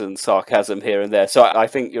jokes and sarcasm here and there. So I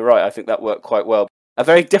think you're right. I think that worked quite well. A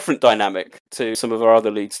very different dynamic to some of our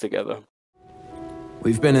other leads together.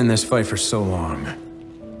 We've been in this fight for so long.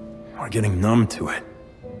 We're getting numb to it.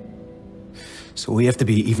 So we have to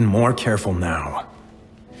be even more careful now.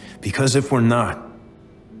 Because if we're not,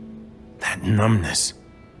 that numbness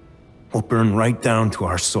will burn right down to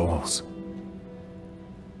our souls.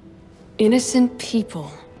 Innocent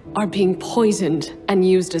people are being poisoned and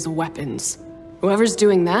used as weapons. Whoever's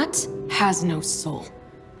doing that has no soul.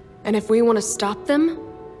 And if we want to stop them,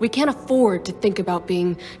 we can't afford to think about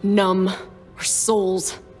being numb or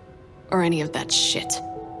souls or any of that shit.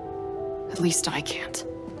 At least I can't.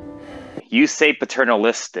 You say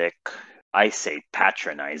paternalistic, I say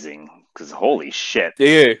patronizing, because holy shit. Do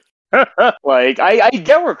you? Like, I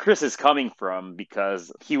get where Chris is coming from,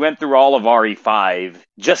 because he went through all of RE5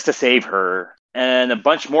 just to save her, and a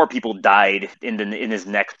bunch more people died in his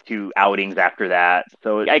next two outings after that.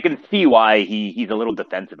 So I can see why he's a little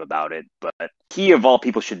defensive about it, but he of all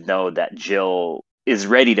people should know that Jill is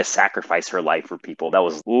ready to sacrifice her life for people. That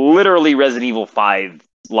was literally Resident Evil 5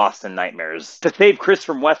 Lost in Nightmares. To save Chris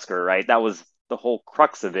from Wesker, right? That was the whole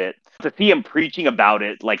crux of it. To see him preaching about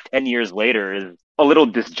it like 10 years later is a little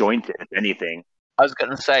disjointed, if anything. I was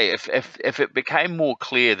going to say, if it became more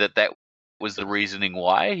clear that was the reasoning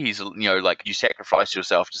why he's, like, you sacrificed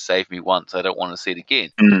yourself to save me once, I don't want to see it again.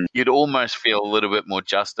 You'd almost feel a little bit more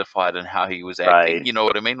justified in how he was acting. Right. You know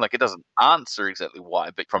what I mean? Like, it doesn't answer exactly why,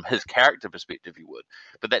 but from his character perspective, you would.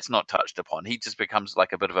 But that's not touched upon. He just becomes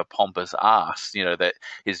like a bit of a pompous ass, that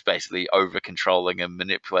is basically over controlling and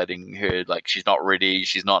manipulating her. Like, she's not ready,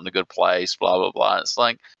 she's not in a good place, blah, blah, blah. It's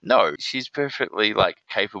like, no, she's perfectly, like,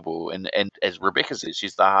 capable. And as Rebecca says,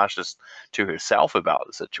 she's the harshest to herself about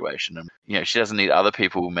the situation. And, she doesn't need other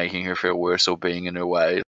people making her feel worse or being in her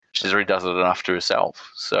way. She already does it enough to herself.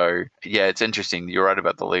 So, yeah, it's interesting. You're right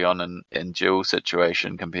about the Leon and Jill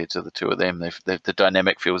situation compared to the two of them. The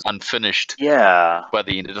dynamic feels unfinished. Yeah. By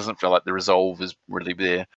the end, it doesn't feel like the resolve is really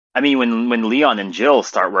there. I mean, when Leon and Jill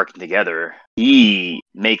start working together, he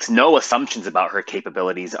makes no assumptions about her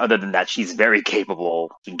capabilities other than that she's very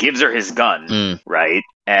capable. He gives her his gun, right?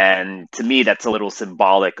 And to me, that's a little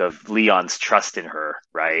symbolic of Leon's trust in her,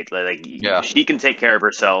 right? Like, she can take care of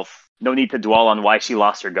herself. No need to dwell on why she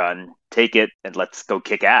lost her gun. Take it and let's go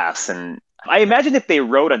kick ass. And I imagine if they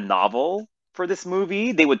wrote a novel for this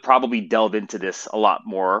movie, they would probably delve into this a lot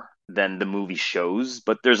more than the movie shows,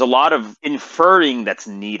 but there's a lot of inferring that's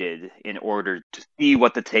needed in order to see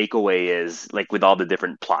what the takeaway is, like with all the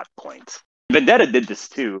different plot points. Vendetta did this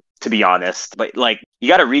too, to be honest, but like, you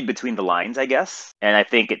got to read between the lines, I guess, and I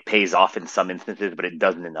think it pays off in some instances, but it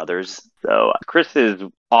doesn't in others. So Chris's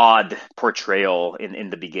odd portrayal in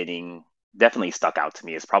the beginning definitely stuck out to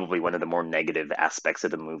me as probably one of the more negative aspects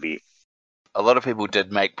of the movie. A lot of people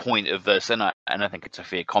did make point of this, and I think it's a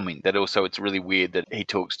fair comment, that also it's really weird that he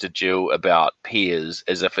talks to Jill about peers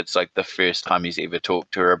as if it's like the first time he's ever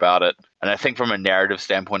talked to her about it. And I think from a narrative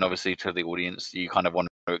standpoint, obviously to the audience, you kind of want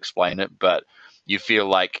to explain it, but you feel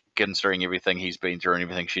like, considering everything he's been through and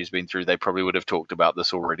everything she's been through, they probably would have talked about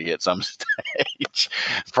this already at some stage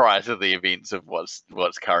prior to the events of what's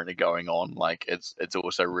currently going on. Like, it's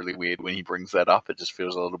also really weird when he brings that up. It just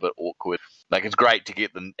feels a little bit awkward. Like, it's great to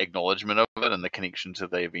get the acknowledgement of it and the connection to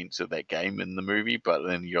the events of that game in the movie, but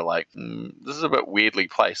then you're like, this is a bit weirdly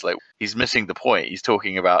placed. Like, he's missing the point. He's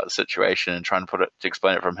talking about a situation and trying to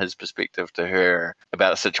explain it from his perspective to her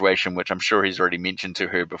about a situation which I'm sure he's already mentioned to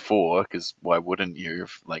her before, because why wouldn't you,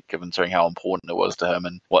 like, considering how important it was to him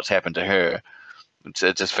and what's happened to her.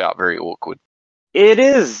 It just felt very awkward. It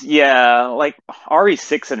is, yeah. Like,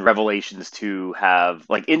 RE6 and Revelations 2 have,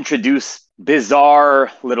 like, introduced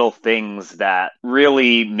bizarre little things that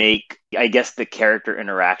really make, I guess, the character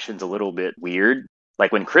interactions a little bit weird.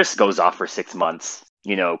 Like when Chris goes off for 6 months,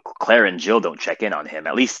 Claire and Jill don't check in on him,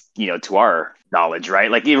 at least, to our knowledge, right?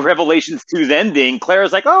 Like in Revelations 2's ending,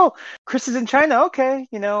 Claire's like, oh, Chris is in China. Okay.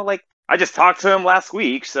 Like I just talked to him last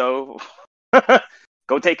week. So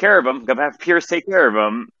go take care of him. Go have Pierce take care of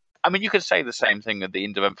him. I mean, you could say the same thing at the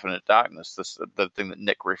end of Infinite Darkness, the thing that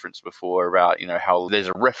Nick referenced before about, how there's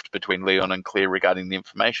a rift between Leon and Claire regarding the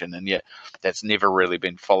information, and yet that's never really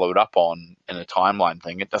been followed up on in a timeline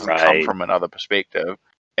thing. It doesn't come from another perspective.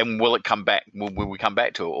 And will it come back? Will we come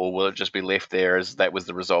back to it, or will it just be left there as that was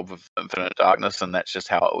the result of Infinite Darkness, and that's just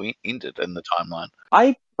how it ended in the timeline?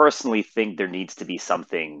 I personally think there needs to be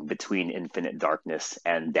something between Infinite Darkness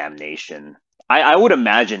and Damnation. I would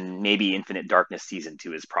imagine maybe Infinite Darkness Season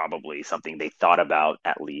 2 is probably something they thought about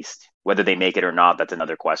at least. Whether they make it or not, that's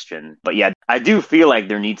another question. But yeah, I do feel like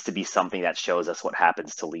there needs to be something that shows us what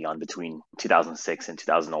happens to Leon between 2006 and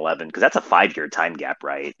 2011, because that's a 5-year time gap,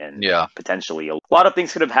 right? And potentially a lot of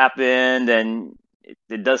things could have happened, and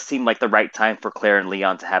it does seem like the right time for Claire and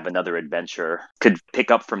Leon to have another adventure. Could pick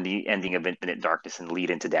up from the ending of Infinite Darkness and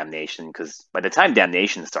lead into Damnation, because by the time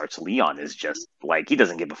Damnation starts, Leon is just like, he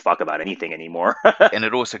doesn't give a fuck about anything anymore. And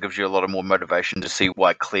it also gives you a lot of more motivation to see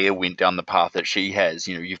why Claire went down the path that she has.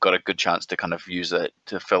 You've got a good chance to kind of use it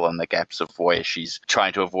to fill in the gaps of where she's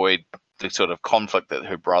trying to avoid the sort of conflict that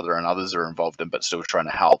her brother and others are involved in, but still trying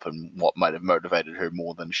to help, and what might have motivated her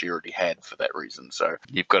more than she already had for that reason. So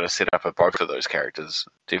you've got to set up both of those characters,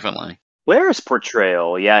 definitely. Claire's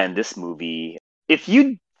portrayal, in this movie, if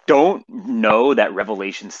you don't know that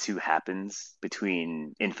Revelations 2 happens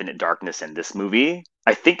between Infinite Darkness and this movie,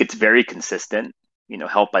 I think it's very consistent.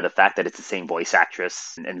 Helped by the fact that it's the same voice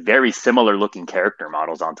actress and very similar looking character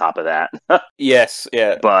models on top of that. Yes,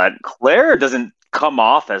 yeah. But Claire doesn't come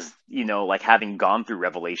off as, like having gone through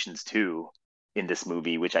Revelations 2 in this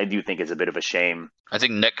movie, which I do think is a bit of a shame. I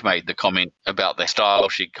think Nick made the comment about the style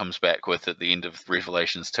she comes back with at the end of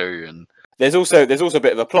Revelations 2, and there's also a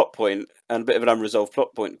bit of a plot point and a bit of an unresolved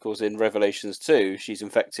plot point, because in Revelations 2 she's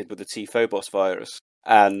infected with the T Phobos virus,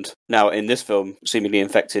 and now in this film seemingly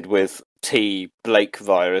infected with T Blake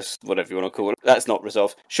virus, whatever you want to call it. That's not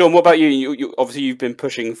resolved. Sean, what about you? You obviously you've been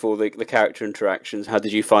pushing for the character interactions. How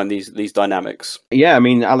did you find these dynamics? Yeah, I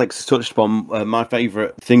mean, Alex touched upon my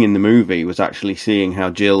favourite thing in the movie was actually seeing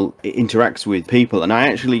how Jill interacts with people, and I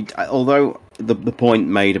actually, although the point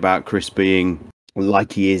made about Chris being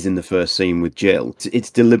like he is in the first scene with Jill,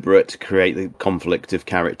 it's deliberate to create the conflict of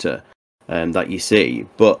character that you see,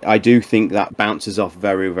 but I do think that bounces off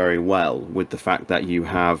very, very well with the fact that you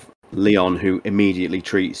have Leon who immediately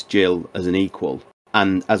treats Jill as an equal,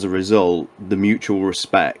 and as a result the mutual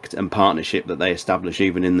respect and partnership that they establish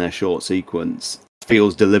even in their short sequence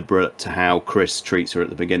feels deliberate to how Chris treats her at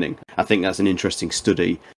the beginning. I think that's an interesting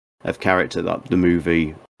study of character that the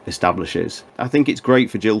movie establishes. I think it's great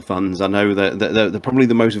for Jill fans. I know that they're probably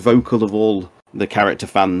the most vocal of all the character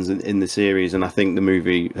fans in the series, and I think the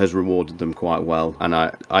movie has rewarded them quite well. And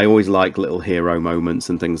I always like little hero moments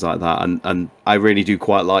and things like that, and I really do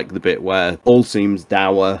quite like the bit where all seems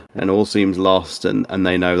dour and all seems lost, and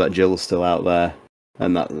they know that Jill's still out there,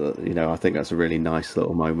 and that, I think that's a really nice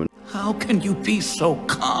little moment. How can you be so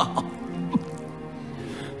calm?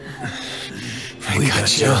 We got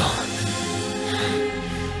Jill.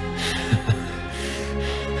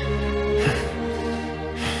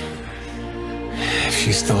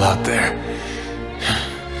 She's still out there.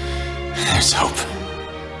 There's hope.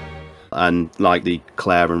 And like the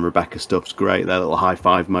Claire and Rebecca stuff's great. Their little high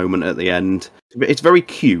five moment at the end. It's very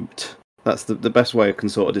cute. That's the best way I can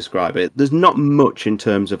sort of describe it. There's not much in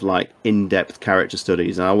terms of like in-depth character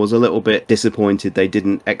studies, and I was a little bit disappointed they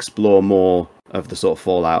didn't explore more of the sort of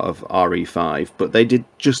fallout of RE5, but they did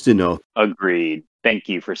just enough. Agreed. Thank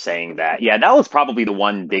you for saying that. Yeah, that was probably the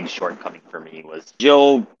one big shortcoming for me, was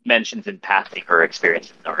Jill mentions in passing her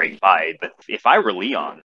experience in RE5, but if I were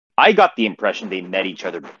Leon, I got the impression they met each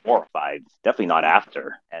other before 5, definitely not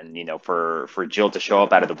after. And, for Jill to show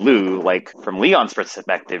up out of the blue, like, from Leon's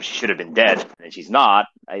perspective, she should have been dead, and she's not.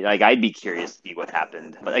 I'd be curious to see what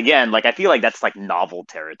happened. But again, I feel like that's, novel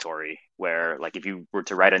territory, where, if you were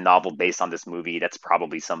to write a novel based on this movie, that's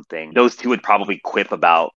probably something those two would probably quip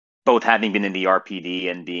about, both having been in the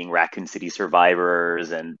RPD and being Raccoon City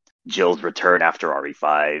survivors, and Jill's return after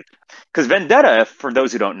RE5. Because Vendetta, for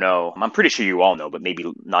those who don't know, I'm pretty sure you all know, but maybe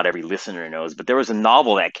not every listener knows, but there was a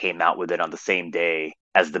novel that came out with it on the same day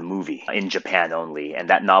as the movie, in Japan only.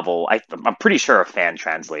 And that novel, I'm pretty sure a fan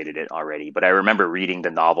translated it already, but I remember reading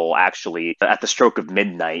the novel actually at the stroke of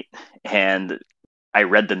midnight, and I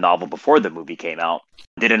read the novel before the movie came out,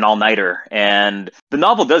 did an all-nighter, and the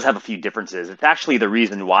novel does have a few differences. It's actually the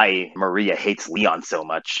reason why Maria hates Leon so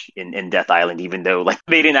much in Death Island, even though like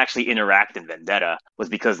they didn't actually interact in Vendetta, was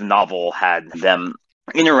because the novel had them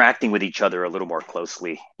interacting with each other a little more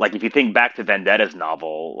closely. Like if you think back to Vendetta's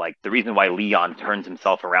novel, like the reason why Leon turns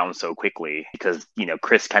himself around so quickly, because,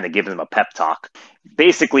 Chris kind of gives him a pep talk.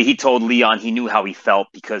 Basically, he told Leon he knew how he felt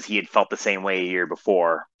because he had felt the same way a year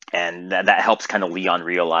before. And that helps kind of Leon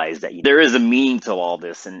realize that there is a meaning to all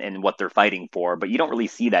this and what they're fighting for. But you don't really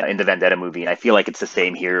see that in the Vendetta movie. And I feel like it's the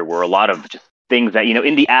same here, where a lot of just things that,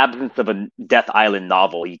 in the absence of a Death Island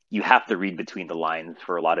novel, you have to read between the lines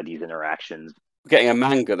for a lot of these interactions. We're getting a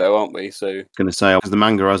manga, though, aren't we? So Going to say, because the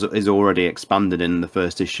manga is already expanded in the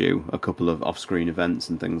first issue, a couple of off-screen events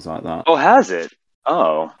and things like that. Oh, has it?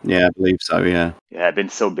 Oh. Yeah, I believe so, yeah. Yeah, I've been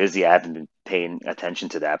so busy, I haven't been paying attention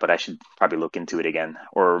to that, but I should probably look into it again.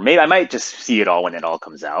 Or maybe I might just see it all when it all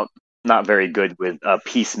comes out. Not very good with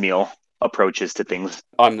piecemeal approaches to things.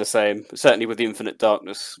 I'm the same. Certainly with the Infinite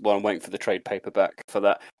Darkness one, I'm waiting for the trade paperback for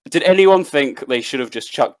that. Did anyone think they should have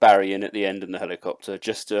just chucked Barry in at the end in the helicopter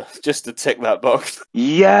just to tick that box?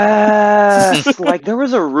 Yes! Like, there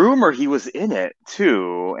was a rumor he was in it,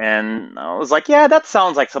 too. And I was like, yeah, that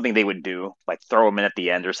sounds like something they would do. Like, throw him in at the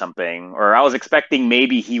end or something. Or I was expecting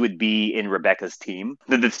maybe he would be in Rebecca's team.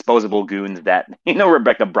 The disposable goons that,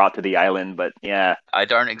 Rebecca brought to the island. But, yeah. I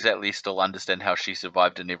don't exactly still understand how she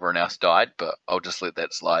survived and everyone else died, but I'll just let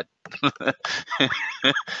that slide.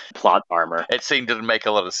 Plot armor. It seemed to make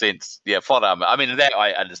a lot of sense. Yeah, plot armor. I mean, that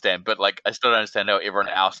I understand, but I still don't understand how everyone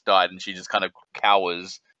else died and she just kind of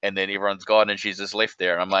cowers and then everyone's gone and she's just left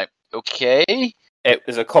there. And I'm like, okay. It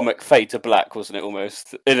was a comic fade to black, wasn't it,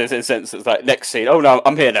 almost? In a sense, it's like, next scene, oh no,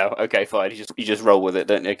 I'm here now. Okay, fine. You just roll with it,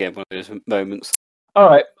 don't you? Again, one of those moments. All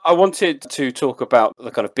right, I wanted to talk about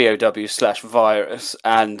the kind of BOW/virus,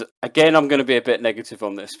 and again, I'm going to be a bit negative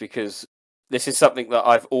on this because this is something that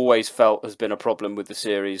I've always felt has been a problem with the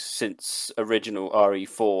series since original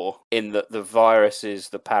RE4, in that the viruses,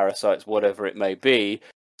 the parasites, whatever it may be,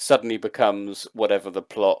 suddenly becomes whatever the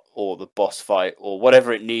plot or the boss fight or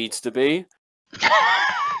whatever it needs to be.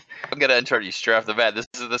 I'm going to introduce straight off the bat. This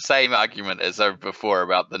is the same argument as over before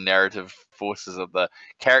about the narrative forces of the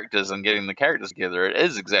characters and getting the characters together. It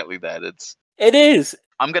is exactly that. It is.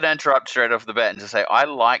 I'm going to interrupt straight off the bat and just say I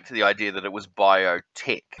liked the idea that it was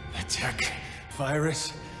biotech. A tech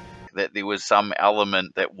virus? That there was some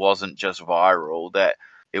element that wasn't just viral, that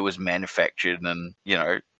it was manufactured and,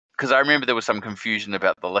 because I remember there was some confusion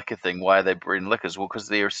about the liquor thing. Why are they breeding liquors? Well, because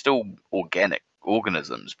they're still organic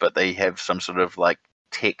organisms, but they have some sort of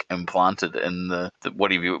tech implanted in the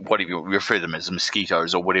whatever you refer to them as,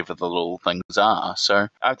 mosquitoes or whatever the little things are. So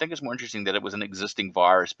I think it's more interesting that it was an existing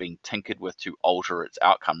virus being tinkered with to alter its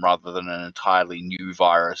outcome rather than an entirely new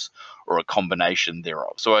virus or a combination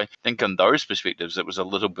thereof. So I think in those perspectives it was a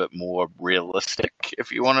little bit more realistic,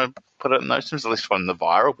 if you want to put it in those terms, at least from the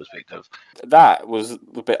viral perspective. That was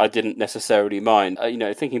the bit I didn't necessarily mind.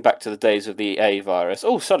 Thinking back to the days of the A virus.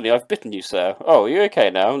 Oh, suddenly I've bitten you, sir. Oh, are you okay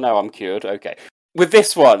now? Now I'm cured. Okay. With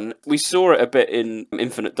this one, we saw it a bit in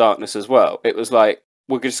Infinite Darkness as well. It was like,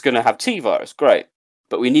 we're just going to have T-virus, great.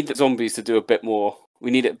 But we need the zombies to do a bit more,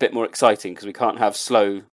 we need it a bit more exciting because we can't have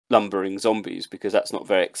slow, lumbering zombies because that's not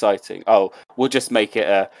very exciting. Oh, we'll just make it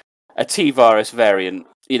a T-virus variant.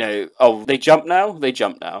 Oh, they jump now? They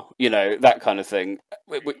jump now. That kind of thing.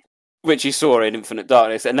 Which you saw in Infinite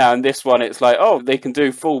Darkness. And now in this one, it's like, oh, they can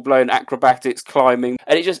do full-blown acrobatics, climbing.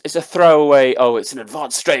 And it's a throwaway, oh, it's an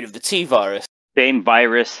advanced strain of the T-virus. Same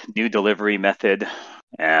virus, new delivery method.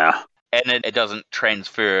 Yeah. And it doesn't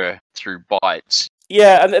transfer through bites.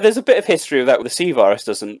 Yeah, and there's a bit of history of that where the C virus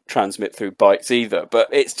doesn't transmit through bites either, but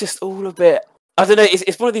it's just all a bit... I don't know,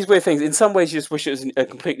 it's one of these weird things. In some ways, you just wish it was a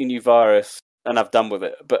completely new virus and I've done with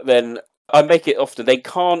it. But then I make it often. They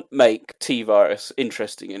can't make T-virus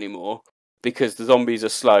interesting anymore because the zombies are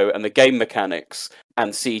slow and the game mechanics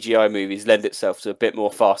and CGI movies lend itself to a bit more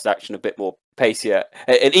fast action, a bit more pacier.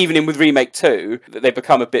 And even with Remake 2, they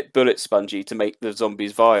become a bit bullet spongy to make the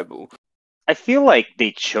zombies viable. I feel like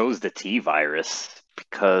they chose the T-virus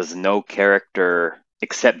because no character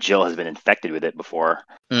except Jill has been infected with it before.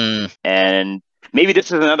 And maybe this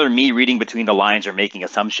is another me reading between the lines or making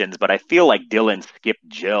assumptions, but I feel like Dylan skipped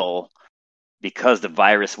Jill because the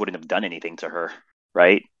virus wouldn't have done anything to her,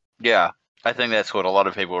 right? Yeah, I think that's what a lot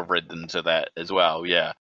of people have read into that as well,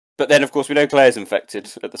 yeah. But then, of course, we know Claire's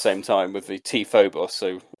infected at the same time with the T-phobos,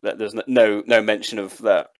 so there's no mention of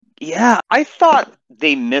that. Yeah, I thought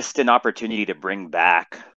they missed an opportunity to bring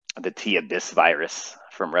back the T-Abyss virus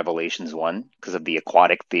from Revelations 1 because of the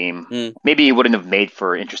aquatic theme. Maybe it wouldn't have made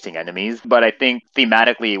for interesting enemies, but I think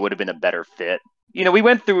thematically it would have been a better fit. You know, we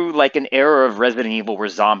went through like an era of Resident Evil where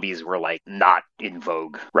zombies were like not in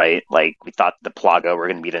vogue, right? Like we thought the Plaga were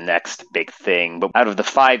going to be the next big thing. But out of the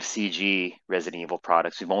 5 CG Resident Evil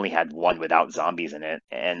products, we've only had one without zombies in it.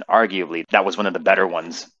 And arguably that was one of the better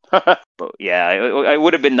ones. But yeah, it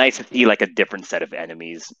would have been nice to see like a different set of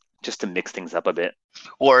enemies just to mix things up a bit.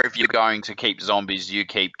 Or if you're going to keep zombies, you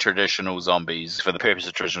keep traditional zombies for the purpose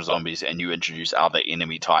of traditional zombies, and you introduce other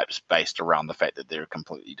enemy types based around the fact that they're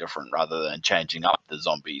completely different, rather than changing up the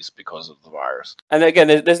zombies because of the virus. And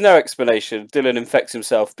again, there's no explanation. Dylan infects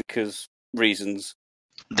himself because reasons.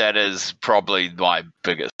 That is probably my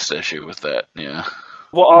biggest issue with that, yeah.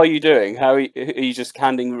 What are you doing? How are you just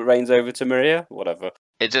handing reins over to Maria? Whatever.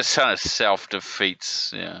 It just kind of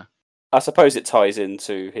self-defeats, yeah. I suppose it ties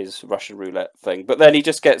into his Russian roulette thing, but then he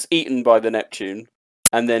just gets eaten by the Neptune,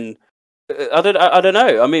 and then I don't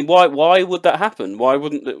know. I mean, why would that happen? Why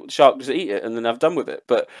wouldn't the shark just eat it and then have done with it?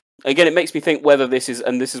 But again, it makes me think whether this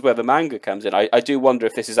is where the manga comes in. I do wonder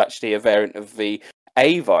if this is actually a variant of the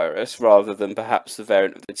A virus rather than perhaps the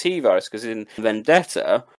variant of the T virus, because in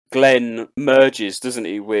Vendetta, Glenn merges, doesn't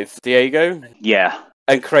he, with Diego? Yeah.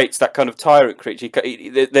 And creates that kind of tyrant creature.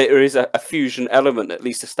 There is a fusion element at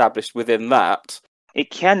least established within that. It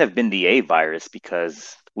can have been the A virus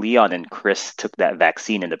because Leon and Chris took that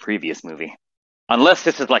vaccine in the previous movie. Unless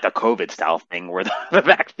this is like a COVID-style thing where the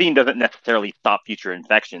vaccine doesn't necessarily stop future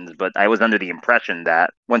infections, but I was under the impression that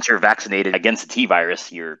once you're vaccinated against the T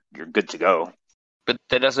virus, you're good to go. But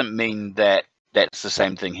that doesn't mean that that's the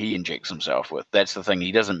same thing he injects himself with. That's the thing.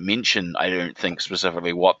 He doesn't mention, I don't think,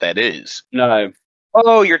 specifically what that is. No.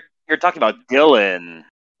 Oh, you're talking about Dylan.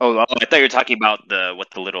 Oh, I thought you were talking about what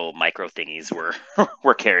the little micro thingies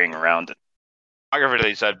were carrying around.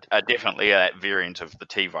 Microfilaments are definitely a variant of the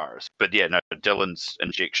T virus. But yeah, no, Dylan's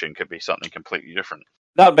injection could be something completely different.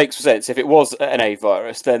 That makes sense. If it was an A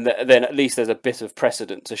virus, then at least there's a bit of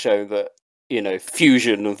precedent to show that, you know,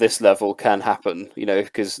 fusion of this level can happen, you know,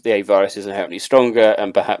 because the A virus is inherently stronger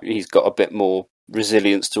and perhaps he's got a bit more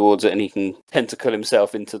resilience towards it and he can tentacle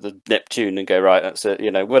himself into the Neptune and go, right, that's it,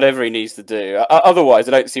 you know, whatever he needs to do. Otherwise,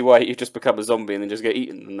 I don't see why he'd just become a zombie and then just get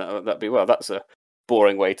eaten, and that'd be, well, that's a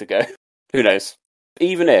boring way to go. Who knows?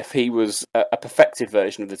 Even if he was a perfected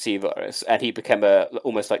version of the T-virus and he became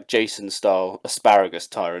almost like Jason-style asparagus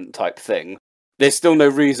tyrant type thing, there's still no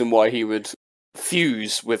reason why he would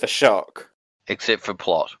fuse with a shark. Except for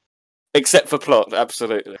plot. Except for plot,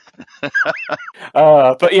 absolutely.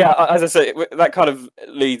 But yeah, as I say, that kind of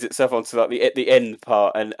leads itself onto like the end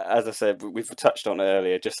part, and as I said, we've touched on it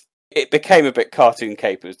earlier. Just it became a bit cartoon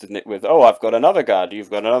capers, didn't it? With I've got another gun, you've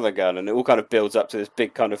got another gun, and it all kind of builds up to this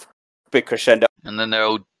big crescendo. And then they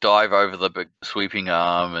all dive over the big sweeping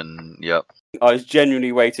arm, and yep. I was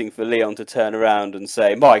genuinely waiting for Leon to turn around and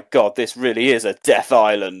say, "My God, this really is a Death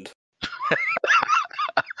Island."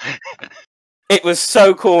 It was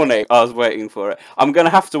so corny. I was waiting for it. I'm going to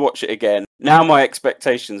have to watch it again. Now my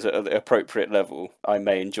expectations are at the appropriate level. I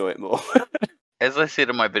may enjoy it more. As I said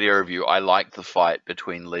in my video review, I liked the fight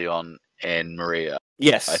between Leon and Maria.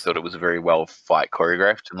 Yes. I thought it was a very well fight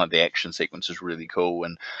choreographed, and like the action sequence is really cool,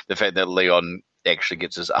 and the fact that Leon actually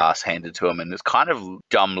gets his ass handed to him, and it's kind of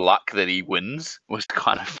dumb luck that he wins was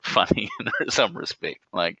kind of funny in some respect.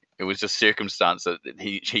 Like, it was just circumstance that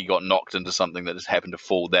he got knocked into something that just happened to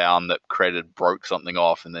fall down that broke something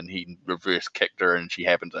off, and then he reverse kicked her and she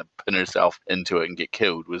happened to pin herself into it and get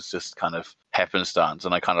killed. Was just kind of happenstance,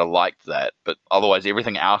 and I kind of liked that. But otherwise,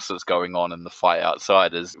 everything else that's going on in the fight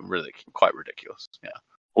outside is really quite ridiculous. Yeah.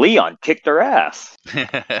 Leon kicked her ass.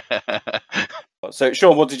 So,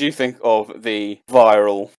 Sean, what did you think of the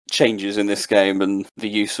viral changes in this game and the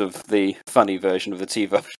use of the funny version of the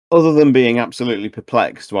T-virus? Other than being absolutely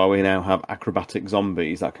perplexed while we now have acrobatic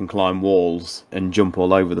zombies that can climb walls and jump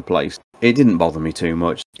all over the place, it didn't bother me too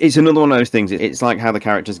much. It's another one of those things, it's like how the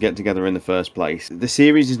characters get together in the first place. The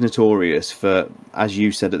series is notorious for, as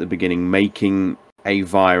you said at the beginning, making a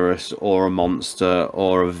virus or a monster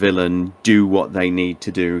or a villain do what they need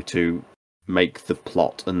to do to make the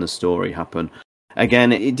plot and the story happen.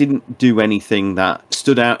 Again, it didn't do anything that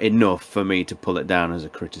stood out enough for me to pull it down as a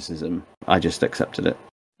criticism. I just accepted it.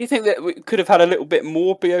 You think that we could have had a little bit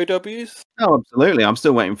more BOWs? Oh, absolutely. I'm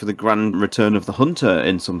still waiting for the grand return of the Hunter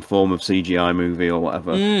in some form of CGI movie or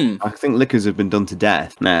whatever. I think lickers have been done to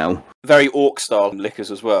death now. Very orc-style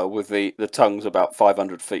lickers as well, with the tongues about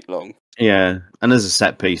 500 feet long. Yeah, and as a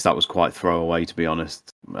set piece, that was quite throwaway, to be honest.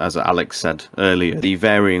 As Alex said earlier, the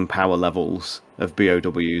varying power levels of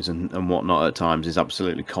BOWs and whatnot at times is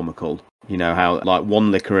absolutely comical. You know how like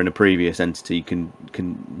one licker in a previous entity can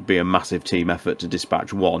be a massive team effort to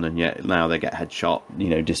dispatch one, and yet now they get headshot,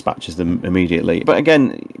 dispatches them immediately. But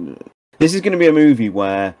again, this is going to be a movie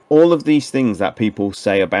where all of these things that people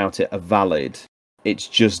say about it are valid. It's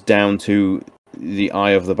just down to the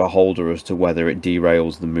eye of the beholder as to whether it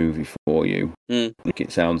derails the movie for you. I think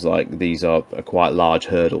it sounds like these are quite large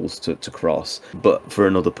hurdles to cross, but for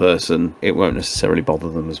another person, it won't necessarily bother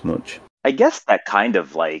them as much. I guess that kind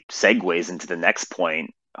of like segues into the next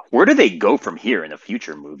point. Where do they go from here in a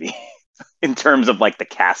future movie? In terms of like the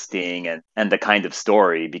casting and the kind of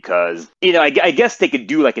story, because I guess they could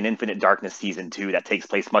do like an Infinite Darkness season 2 that takes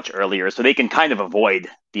place much earlier, so they can kind of avoid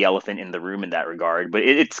the elephant in the room in that regard. But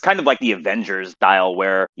it's kind of like the Avengers style,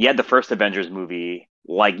 where you had the first Avengers movie.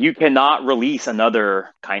 Like, you cannot release another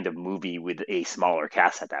kind of movie with a smaller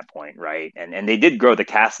cast at that point, right? And they did grow the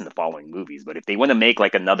cast in the following movies, but if they want to make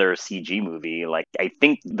like another CG movie, like I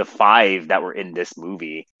think the 5 that were in this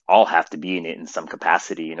movie all have to be in it in some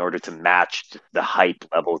capacity in order to match the hype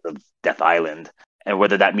levels of Death Island. And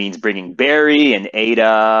whether that means bringing Barry and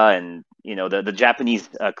Ada and, the Japanese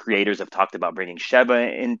creators have talked about bringing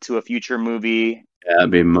Sheva into a future movie.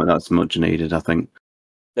 Yeah, that's much needed, I think.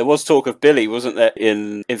 There was talk of Billy, wasn't there,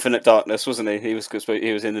 in Infinite Darkness, wasn't he? He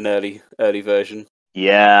was in an early version.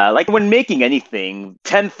 Yeah, like when making anything,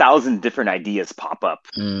 10,000 different ideas pop up.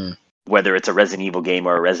 Whether it's a Resident Evil game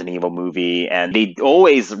or a Resident Evil movie, and they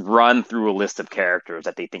always run through a list of characters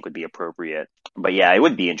that they think would be appropriate. But yeah, it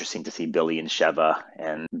would be interesting to see Billy and Sheva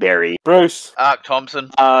and Barry. Bruce. Ark Thompson.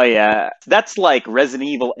 Oh, yeah. That's like Resident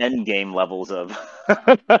Evil Endgame levels of...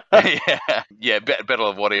 Yeah, battle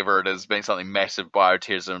of whatever it is, being something massive,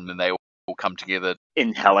 bioterrorism, and they all come together.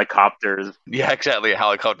 In helicopters. Yeah, exactly,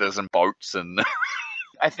 helicopters and boats and...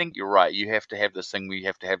 I think you're right. You have to have this thing where you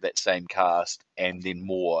have to have that same cast and then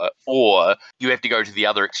more. Or you have to go to the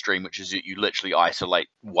other extreme, which is that you literally isolate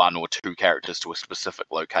 1 or 2 characters to a specific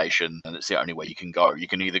location, and it's the only way you can go. You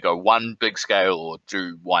can either go one big scale or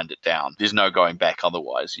wind it down. There's no going back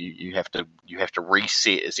otherwise. You have to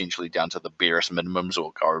reset essentially down to the barest minimums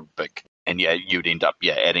or go big. And yeah, you'd end up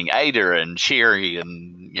adding Ada and Sherry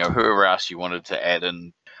and whoever else you wanted to add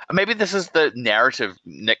in. Maybe this is the narrative.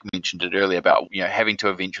 Nick mentioned it earlier about having to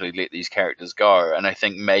eventually let these characters go, and I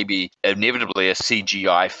think maybe inevitably a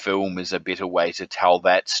CGI film is a better way to tell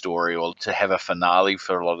that story, or to have a finale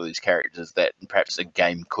for a lot of these characters that perhaps a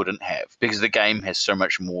game couldn't have, because the game has so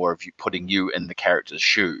much more of you putting you in the character's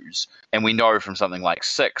shoes. And we know from something like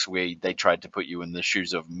 6, where they tried to put you in the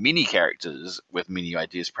shoes of many characters with many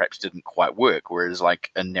ideas, perhaps didn't quite work, whereas like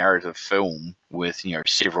a narrative film with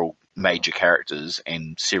several major characters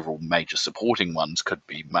and several major supporting ones could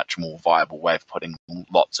be much more viable way of putting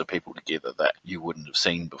lots of people together that you wouldn't have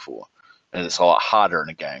seen before. And it's a lot harder in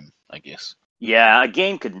a game, I guess. Yeah, a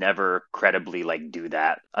game could never credibly do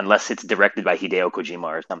that unless it's directed by Hideo Kojima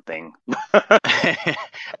or something. And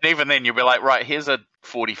even then you'll be like, right, here's a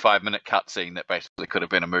 45-minute cutscene that basically could have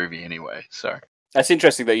been a movie anyway. So that's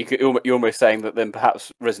interesting that you're almost saying that then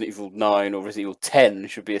perhaps Resident Evil 9 or Resident Evil 10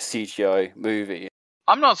 should be a CGI movie.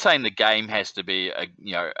 I'm not saying the game has to be a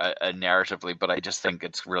narratively, but I just think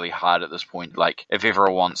it's really hard at this point. Like, if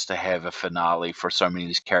everyone wants to have a finale for so many of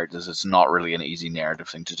these characters, it's not really an easy narrative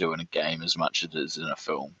thing to do in a game as much as it is in a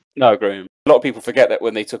film. No, I agree. A lot of people forget that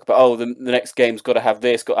when they talk about, the next game's got to have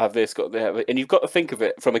this, got to have this, got to have it. And you've got to think of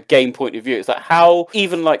it from a game point of view. It's like how,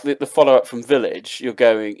 even like the follow-up from Village, you're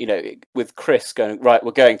going, with Chris going, right,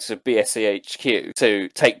 we're going to BSA HQ to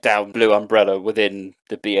take down Blue Umbrella within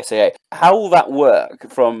the BSAA. How will that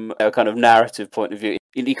work from a kind of narrative point of view?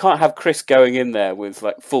 You can't have Chris going in there with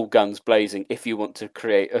like full guns blazing if you want to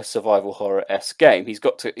create a survival horror-esque game. He's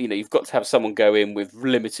got to, you've got to have someone go in with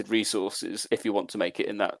limited resources if you want to make it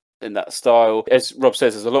in that style. As Rob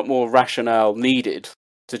says, there's a lot more rationale needed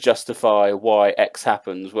to justify why X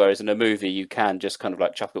happens, whereas in a movie you can just kind of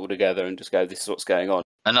like chuck it all together and just go, this is what's going on.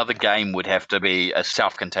 Another game would have to be a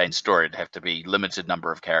self-contained story. It'd have to be limited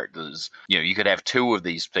number of characters. You could have 2 of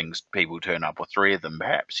these things, people turn up, or 3 of them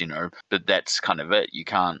perhaps, but that's kind of it. You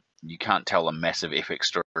can't tell a massive epic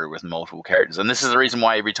story with multiple characters. And this is the reason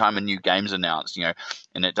why every time a new game's announced,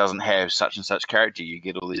 and it doesn't have such and such character, you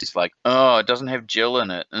get all these like, oh, it doesn't have Jill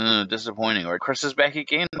in it. Disappointing. Or Chris is back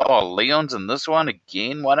again. Oh, Leon's in this one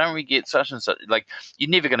again. Why don't we get such and such? Like,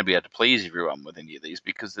 you're never going to be able to please everyone with any of these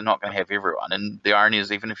because they're not going to have everyone. And the irony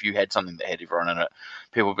is, even if you had something that had everyone in it,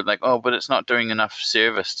 people would be like, oh, but it's not doing enough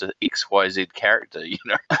service to XYZ character,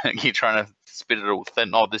 You're trying to spit it all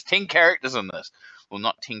thin. Oh, there's 10 characters in this. Well,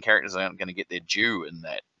 not 10 characters aren't going to get their due in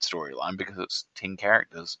that storyline because it's 10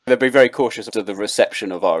 characters. They'll be very cautious of the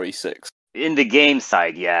reception of RE6. In the game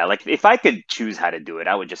side, yeah. Like, if I could choose how to do it,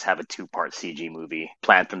 I would just have a 2-part CG movie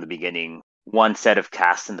planned from the beginning. One set of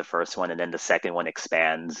cast in the first one, and then the second one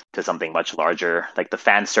expands to something much larger, like the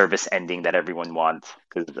fan service ending that everyone wants.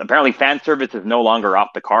 Because apparently fan service is no longer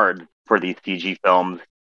off the card for these CG films.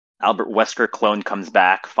 Albert Wesker clone comes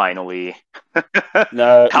back, finally.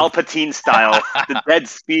 No. Palpatine style. The dead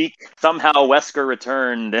speak. Somehow Wesker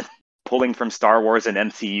returned, pulling from Star Wars and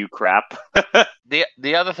MCU crap.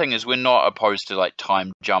 The other thing is we're not opposed to like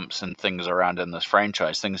time jumps and things around in this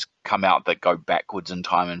franchise. Things come out that go backwards in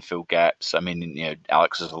time and fill gaps. I mean, you know,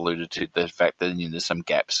 Alex has alluded to the fact that, you know, there's some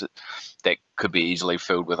gaps that could be easily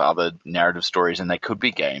filled with other narrative stories, and they could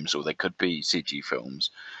be games or they could be CG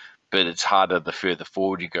films. But it's harder the further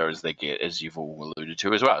forward you go as they get, as you've all alluded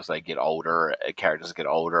to as well, as they get older, characters get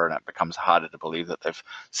older, and it becomes harder to believe that they've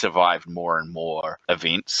survived more and more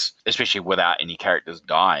events, especially without any characters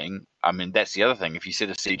dying. I mean, that's the other thing. If you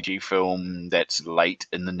set a CG film that's late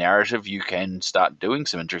in the narrative, you can start doing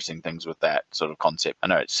some interesting things with that sort of concept. I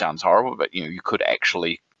know it sounds horrible, but, you know, you could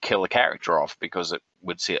actually kill a character off because it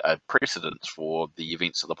would set a precedence for the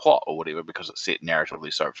events of the plot or whatever, because it's set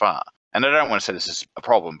narratively so far. And I don't want to say this is a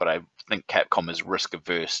problem, but I think Capcom is risk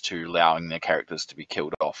averse to allowing their characters to be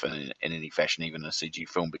killed off in any fashion, even in a CG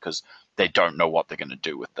film, because they don't know what they're going to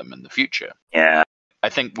do with them in the future. Yeah. I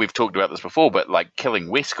think we've talked about this before, but like killing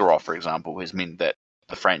Wesker off, for example, has meant that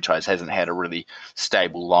the franchise hasn't had a really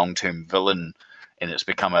stable long-term villain, and it's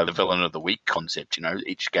become a villain of the week concept. You know,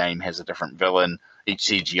 each game has a different villain. Each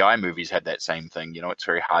CGI movie's had that same thing. You know, it's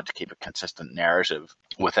very hard to keep a consistent narrative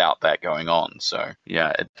without that going on. So,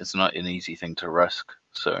 yeah, it's not an easy thing to risk.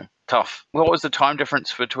 So, tough. What was the time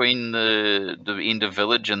difference between the end of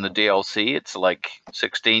Village and the DLC? It's like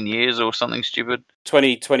 16 years or something stupid.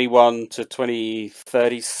 2021 to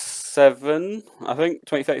 2037, I think.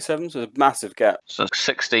 2037, so a massive gap. So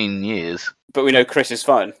 16 years. But we know Chris is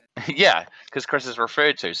fine. Yeah, because Chris is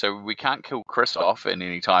referred to, so we can't kill Chris off at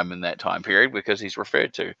any time in that time period because he's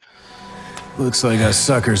referred to. Looks like us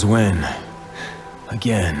suckers win.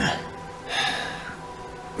 Again.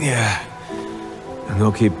 Yeah. And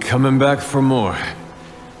they'll keep coming back for more.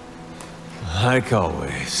 Like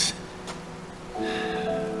always.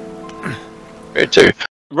 Referred to.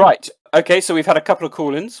 Right. Okay, so we've had a couple of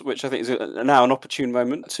call-ins, which I think is now an opportune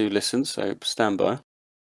moment to listen, so stand by.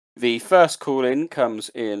 The first call-in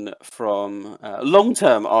comes in from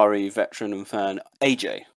long-term RE veteran and fan,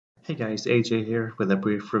 AJ. Hey guys, AJ here with a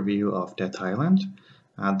brief review of Death Island.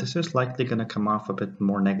 This is likely going to come off a bit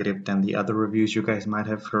more negative than the other reviews you guys might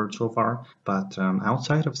have heard so far, but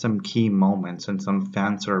outside of some key moments and some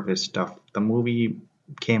fan service stuff, the movie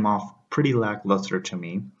came off pretty lackluster to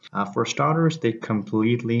me. For starters, they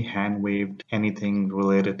completely hand-waved anything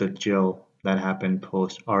related to Jill that happened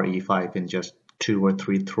post RE5 in just 2 or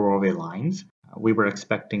 3 throwaway lines. We were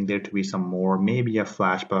expecting there to be some more, maybe a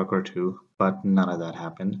flashback or two, but none of that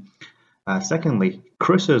happened. Secondly,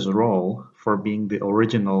 Chris's role for being the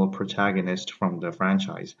original protagonist from the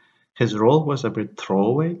franchise, his role was a bit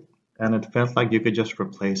throwaway, and it felt like you could just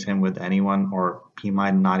replace him with anyone, or he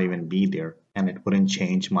might not even be there, and it wouldn't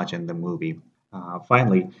change much in the movie.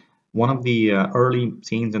 Finally, one of the early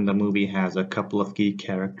scenes in the movie has a couple of key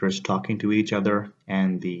characters talking to each other,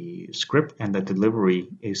 and the script and the delivery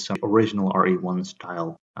is some original RE1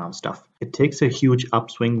 style stuff. It takes a huge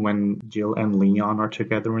upswing when Jill and Leon are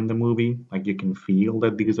together in the movie. Like, you can feel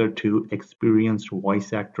that these are two experienced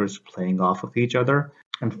voice actors playing off of each other.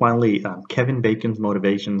 And finally, Kevin Bacon's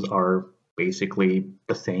motivations are basically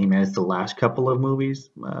the same as the last couple of movies'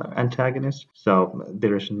 antagonists, so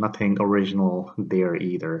there's nothing original there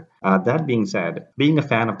either. That being said, being a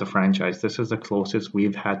fan of the franchise, this is the closest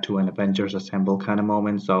we've had to an Avengers Assemble kind of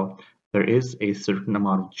moment, so there is a certain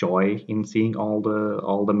amount of joy in seeing all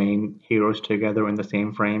the main heroes together in the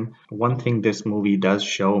same frame. One thing this movie does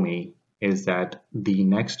show me is that the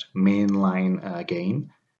next mainline game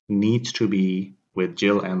needs to be with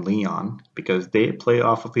Jill and Leon, because they play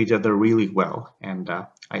off of each other really well, and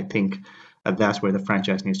I think that's where the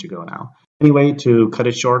franchise needs to go now. Anyway, to cut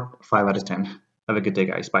it short, 5 out of 10. Have a good day,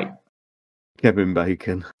 guys. Bye. Kevin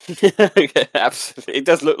Bacon. Yeah, absolutely. It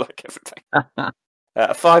does look like everything.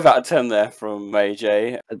 5 out of 10 there from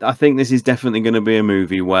AJ. I think this is definitely going to be a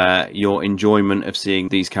movie where your enjoyment of seeing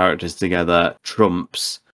these characters together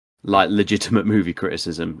trumps like legitimate movie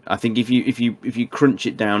criticism. I think if you crunch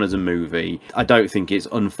it down as a movie, I don't think it's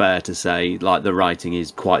unfair to say like the writing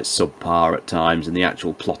is quite subpar at times and the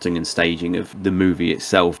actual plotting and staging of the movie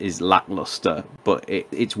itself is lackluster, but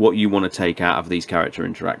it's what you want to take out of these character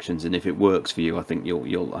interactions, and if it works for you, I think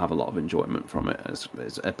you'll have a lot of enjoyment from it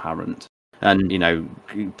as apparent. And,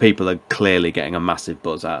 people are clearly getting a massive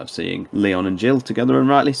buzz out of seeing Leon and Jill together, and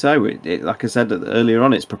rightly so. Like I said earlier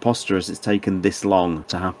on, it's preposterous it's taken this long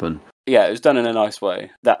to happen. Yeah, it was done in a nice way.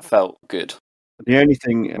 That felt good. The only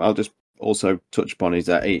thing I'll just also touch upon is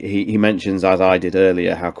that he mentions, as I did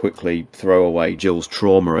earlier, how quickly throwaway Jill's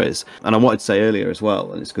trauma is. And I wanted to say earlier as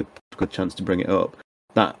well, and it's a good chance to bring it up,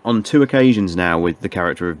 that on 2 occasions now with the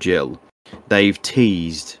character of Jill, they've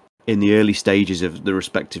teased in the early stages of the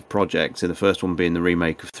respective projects, in the first one being the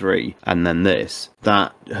remake of 3, and then this,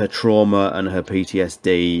 that her trauma and her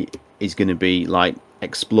PTSD is going to be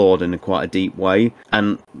explored in quite a deep way.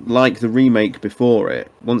 And like the remake before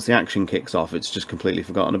it, once the action kicks off, it's just completely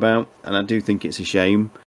forgotten about. And I do think it's a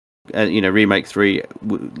shame. Remake 3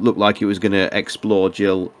 looked like it was going to explore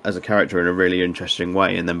Jill as a character in a really interesting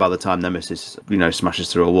way, and then by the time Nemesis,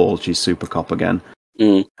 smashes through a wall, she's super cop again.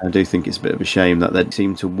 I do think it's a bit of a shame that they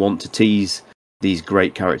seem to want to tease these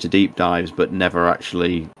great character deep dives, but never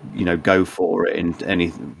actually, go for it in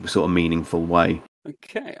any sort of meaningful way.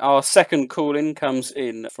 Okay, our second call-in comes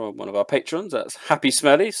in from one of our patrons. That's Happy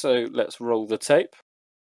Smelly, so let's roll the tape.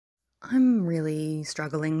 I'm really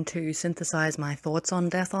struggling to synthesize my thoughts on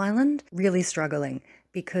Death Island. Really struggling,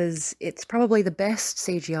 because it's probably the best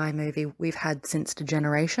CGI movie we've had since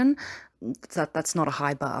Degeneration. That's not a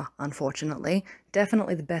high bar, unfortunately.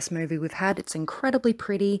 Definitely the best movie we've had. It's incredibly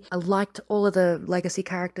pretty. I liked all of the legacy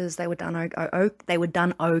characters. They were done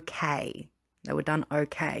okay.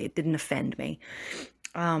 It didn't offend me.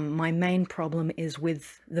 My main problem is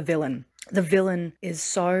with the villain. The villain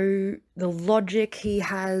is the logic he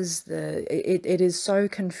has, it is so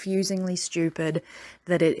confusingly stupid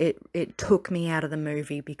that it took me out of the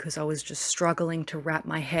movie, because I was just struggling to wrap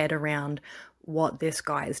my head around what this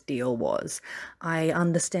guy's deal was. I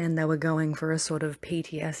understand they were going for a sort of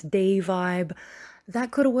PTSD vibe.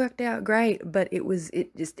 That could have worked out great, but it was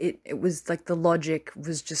like the logic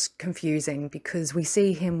was just confusing, because we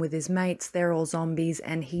see him with his mates, they're all zombies,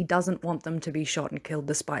 and he doesn't want them to be shot and killed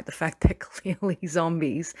despite the fact they're clearly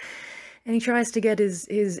zombies. And he tries to get his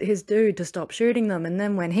dude to stop shooting them, and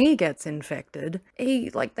then when he gets infected,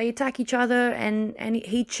 they attack each other, and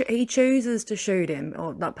he chooses to shoot him,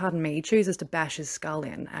 or pardon me, he chooses to bash his skull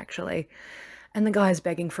in, actually. And the guy's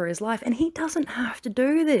begging for his life, and he doesn't have to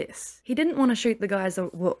do this. He didn't want to shoot the guys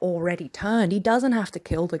that were already turned. He doesn't have to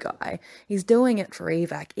kill the guy. He's doing it for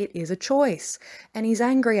evac. It is a choice. And he's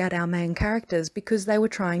angry at our main characters because they were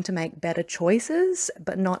trying to make better choices,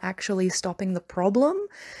 but not actually stopping the problem.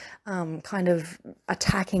 Kind of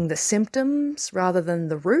attacking the symptoms rather than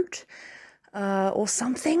the root. Or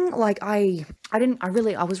something. I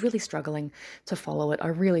was really struggling to follow it. I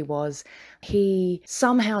really was. He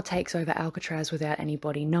somehow takes over Alcatraz without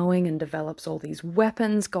anybody knowing and develops all these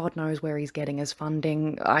weapons. God knows where he's getting his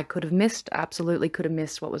funding. I absolutely could have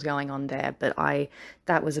missed what was going on there, but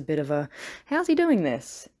that was a bit of a, how's he doing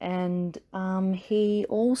this? And he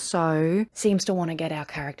also seems to want to get our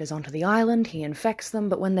characters onto the island. He infects them,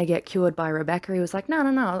 but when they get cured by Rebecca, he was like, no,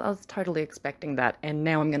 I was totally expecting that, and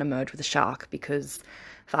now I'm going to merge with a shark, because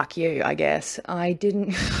fuck you, I guess. I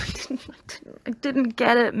didn't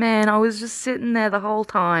get it, man. I was just sitting there the whole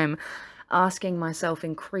time asking myself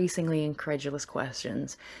increasingly incredulous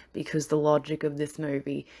questions, because the logic of this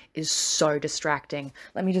movie is so distracting.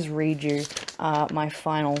 Let me just read you my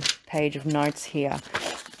final page of notes here,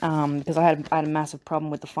 because I had a massive problem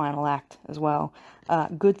with the final act as well.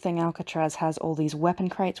 Good thing Alcatraz has all these weapon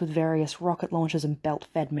crates with various rocket launchers and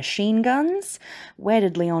belt-fed machine guns. Where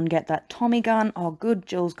did Leon get that Tommy gun? Oh, good,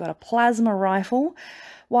 Jill's got a plasma rifle.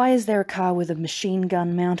 Why is there a car with a machine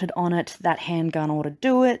gun mounted on it? That handgun ought to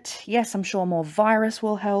do it. Yes, I'm sure more virus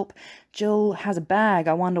will help. Jill has a bag.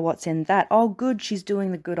 I wonder what's in that. Oh, good, she's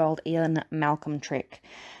doing the good old Ian Malcolm trick.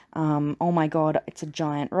 Oh my god, it's a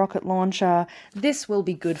giant rocket launcher. This will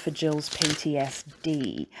be good for Jill's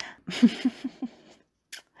PTSD.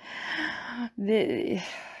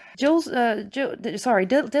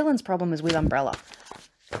 Dylan's problem is with Umbrella,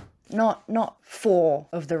 not 4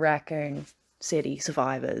 of the Raccoon City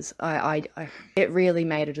survivors. It really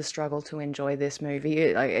made it a struggle to enjoy this movie.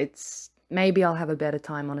 It's maybe I'll have a better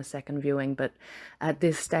time on a second viewing, but at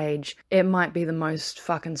this stage, it might be the most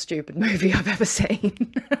fucking stupid movie I've ever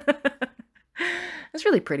seen. It's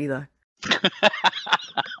really pretty though.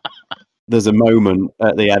 There's a moment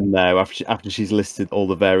at the end there after she's listed all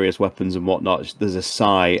the various weapons and whatnot. There's a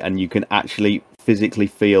sigh, and you can actually physically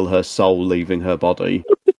feel her soul leaving her body.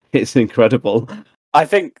 It's incredible. I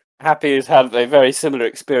think Happy has had a very similar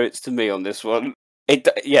experience to me on this one.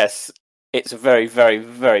 Yes, it's a very, very,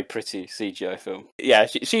 very pretty CGI film. Yeah,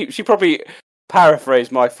 she probably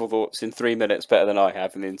paraphrase my full thoughts in 3 minutes better than I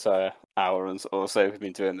have in the entire hour or so we've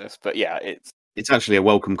been doing this. But yeah, it's actually a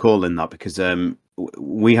welcome call in that, because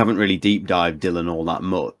we haven't really deep dived Dylan all that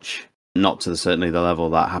much. Not to certainly the level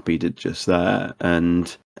that Happy did just there.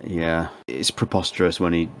 And yeah, it's preposterous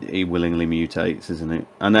when he willingly mutates, isn't it?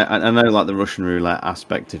 I know like the Russian roulette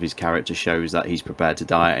aspect of his character shows that he's prepared to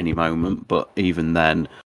die at any moment, but even then,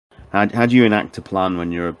 how do you enact a plan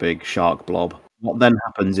when you're a big shark blob? What then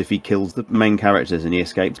happens if he kills the main characters and he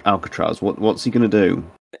escapes Alcatraz? What's he going to do?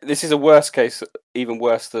 This is a worst case, even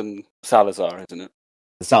worse than Salazar, isn't it?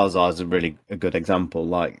 Salazar is a good example.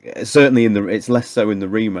 Like, certainly it's less so in the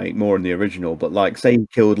remake, more in the original. But like, say he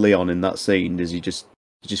killed Leon in that scene, does he just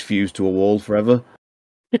fuse to a wall forever?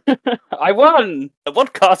 I won the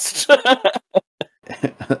podcast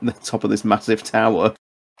at the top of this massive tower.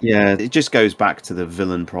 Yeah, it just goes back to the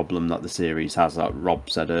villain problem that the series has. Like Rob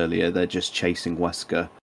said earlier, they're just chasing Wesker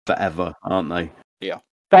forever, aren't they? Yeah.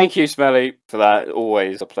 Thank you, Smelly, for that.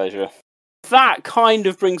 Always a pleasure. That kind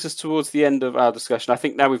of brings us towards the end of our discussion. I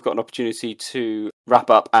think now we've got an opportunity to wrap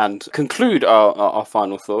up and conclude our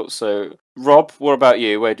final thoughts. So, Rob, what about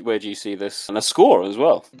you? Where do you see this? And a score as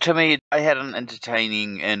well. To me, I had an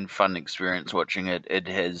entertaining and fun experience watching it. It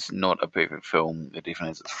has not a perfect film. It definitely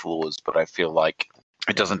has its flaws, but I feel like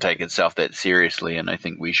it doesn't take itself that seriously, and I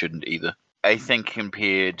think we shouldn't either. I think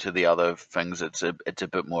compared to the other things, it's a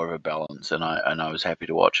bit more of a balance, and I was happy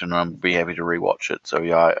to watch, and I'll be happy to rewatch it. So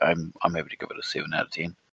yeah, I'm happy to give it a 7 out of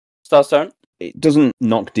 10. Stars TyranT? It doesn't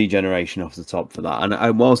knock Degeneration off the top for that,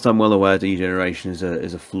 and whilst I'm well aware Degeneration is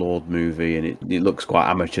a flawed movie, and it looks quite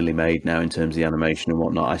amateurly made now in terms of the animation and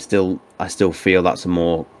whatnot, I still feel that's a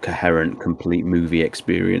more coherent, complete movie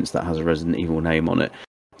experience that has a Resident Evil name on it.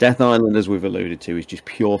 Death Island, as we've alluded to, is just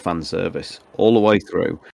pure fan service all the way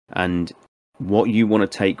through, and what you want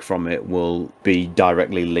to take from it will be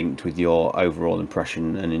directly linked with your overall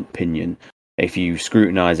impression and opinion. If you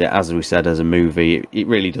scrutinise it, as we said, as a movie, it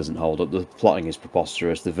really doesn't hold up. The plotting is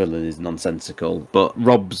preposterous, the villain is nonsensical. But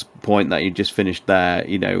Rob's point that you just finished there,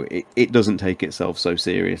 it doesn't take itself so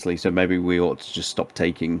seriously. So maybe we ought to just stop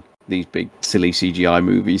taking these big, silly CGI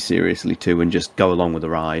movies seriously too and just go along with the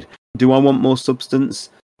ride. Do I want more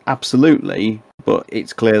substance? Absolutely, but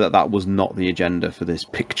it's clear that was not the agenda for this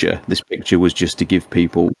picture. This picture was just to give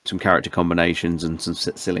people some character combinations and some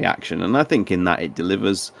silly action, and I think in that it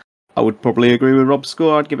delivers. I would probably agree with Rob's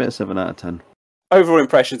score. I'd give it a 7 out of 10. Overall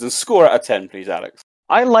impressions and score out of 10, please, Alex.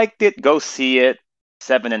 I liked it. Go see it.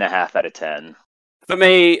 7.5 out of 10. For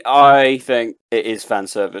me, I think it is fan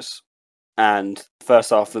service. And first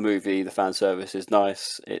half of the movie, the fan service is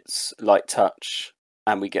nice. It's light touch.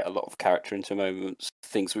 And we get a lot of character into moments,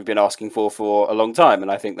 things we've been asking for a long time, and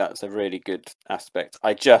I think that's a really good aspect.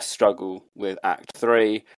 I just struggle with Act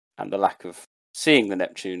 3, and the lack of seeing the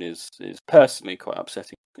Neptune is personally quite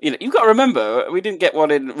upsetting. You've got to remember, we didn't get one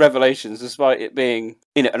in Revelations, despite it being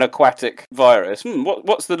an aquatic virus.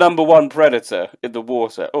 What's the number one predator in the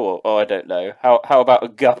water? Oh, I don't know. How about a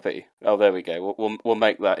guppy? Oh, there we go. We'll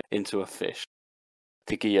make that into a fish.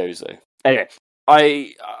 Tikiozo. Anyway.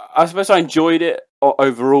 I suppose I enjoyed it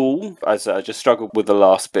overall, as I just struggled with the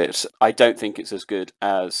last bit. I don't think it's as good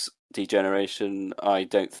as Degeneration. I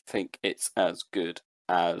don't think it's as good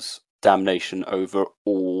as Damnation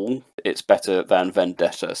overall. It's better than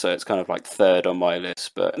Vendetta, so it's kind of like third on my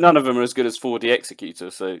list. But none of them are as good as 4D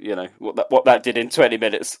Executor. So what that did in 20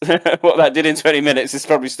 minutes. What that did in 20 minutes is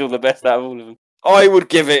probably still the best out of all of them. I would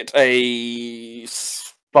give it a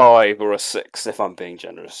 5 or a 6 if I'm being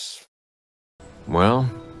generous. Well,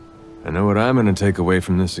 I know what I'm gonna take away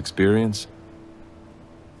from this experience.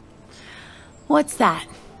 What's that?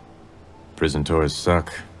 Prison tours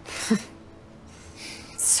suck.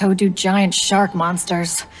 So do giant shark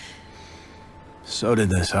monsters. So did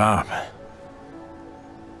this op.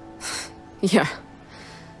 Yeah.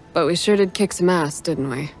 But we sure did kick some ass, didn't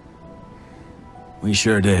we? We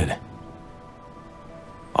sure did.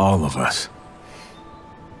 All of us.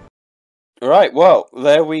 Right, well,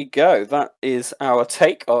 there we go. That is our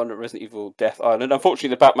take on Resident Evil Death Island. Unfortunately,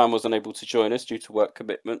 the Batman was unable to join us due to work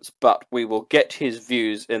commitments, but we will get his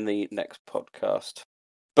views in the next podcast.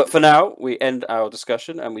 But for now, we end our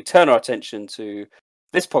discussion and we turn our attention to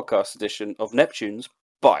this podcast edition of Neptune's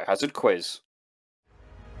Biohazard Quiz.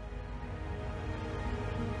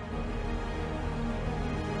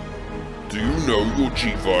 Do you know your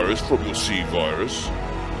G virus from your C virus?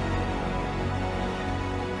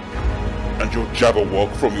 And your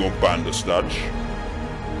Jabberwock from your Bandersnatch?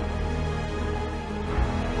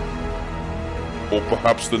 Or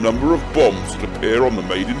perhaps the number of bombs that appear on the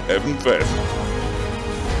Made in Heaven vest?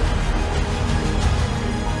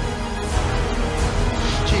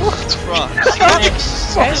 G What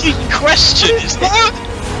fucking question is that?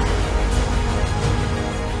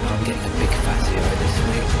 I'm getting a big fat hero this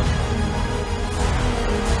week.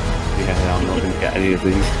 Yeah, I'm not going to get any of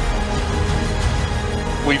these.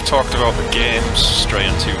 We've talked about the games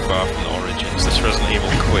straying too far from the origins. This Resident Evil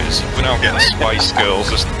quiz. We're now getting Spice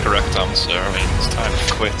Girls as the correct answer. I mean, it's time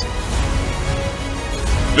to quit.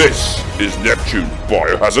 This is Neptune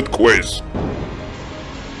Biohazard Quiz.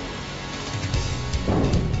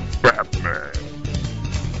 Batman.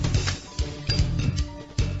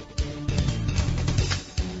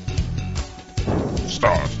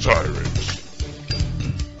 Stars Tyrant.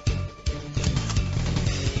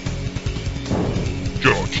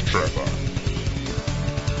 George Trevor.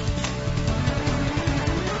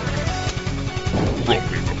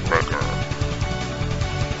 Rombie the Wrecker.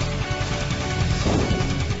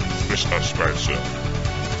 Mr. Spencer.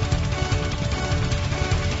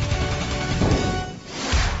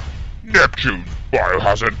 Neptune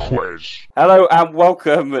Biohazard Quiz. Hello and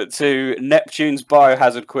welcome to Neptune's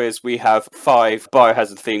Biohazard Quiz. We have 5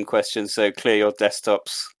 biohazard themed questions, so clear your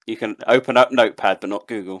desktops. You can open up Notepad, but not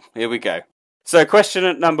Google. Here we go. So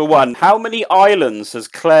question number 1. How many islands has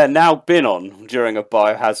Claire now been on during a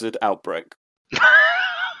biohazard outbreak?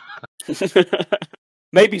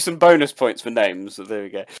 Maybe some bonus points for names. So there we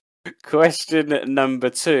go. Question number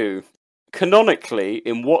 2. Canonically,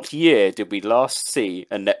 in what year did we last see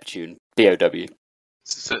a Neptune? DOW.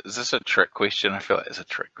 Is this a trick question? I feel like it's a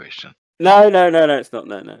trick question. No, it's not.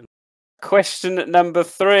 No. Question number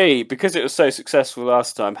 3. Because it was so successful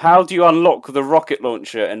last time, how do you unlock the rocket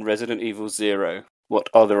launcher in Resident Evil 0? What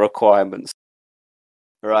are the requirements?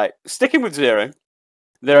 Right, sticking with 0.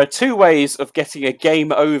 There are 2 ways of getting a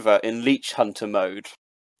game over in Leech Hunter mode.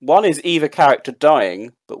 One is either character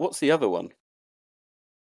dying, but what's the other one?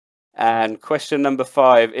 And question number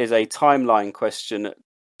 5 is a timeline question.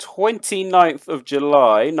 29th of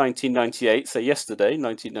July, 1998, so yesterday,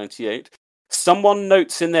 1998, someone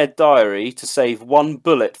notes in their diary to save 1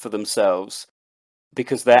 bullet for themselves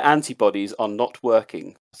because their antibodies are not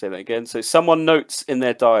working. I'll say that again. So someone notes in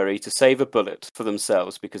their diary to save a bullet for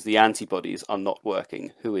themselves because the antibodies are not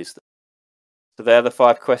working. Who is that? So they're the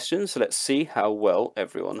 5 questions, so let's see how well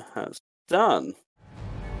everyone has done.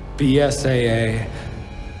 BSAA,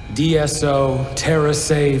 DSO,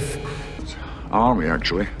 TerraSafe. Army,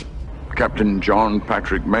 actually. Captain John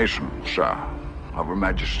Patrick Mason, sir, of Her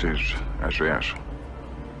Majesty's SAS.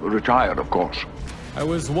 Retired, of course. I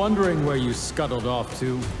was wondering where you scuttled off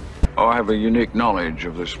to. Oh, I have a unique knowledge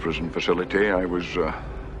of this prison facility. I was,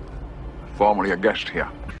 formerly a guest here.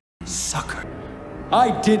 Sucker.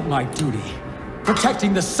 I did my duty,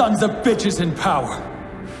 protecting the sons of bitches in power.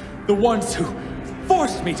 The ones who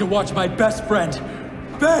forced me to watch my best friend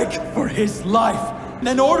beg for his life,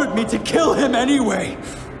 and ordered me to kill him anyway.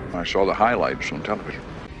 I saw the highlights on television.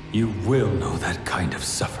 You will know that kind of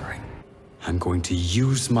suffering. I'm going to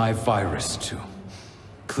use my virus to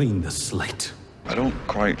clean the slate. I don't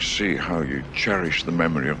quite see how you cherish the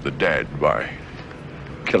memory of the dead by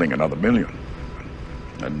killing another million.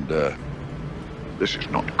 And, this is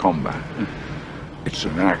not combat. It's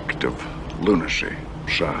an act of lunacy,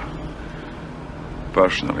 sir.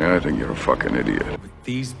 Personally, I think you're a fucking idiot. With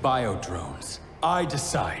these biodrones, I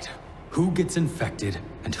decide who gets infected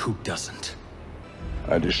and who doesn't.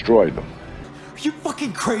 I destroyed them. Are you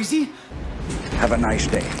fucking crazy? Have a nice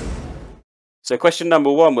day. So question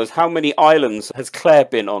number 1 was, how many islands has Claire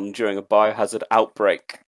been on during a biohazard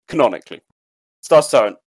outbreak, canonically? Stars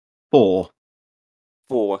TyranT. 4.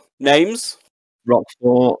 4. Names?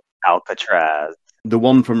 Rockfort. Alcatraz. The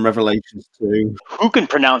one from Revelations 2. Who can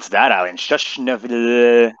pronounce that island?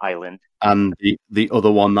 Shushnaville Island. And the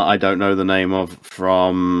other one that I don't know the name of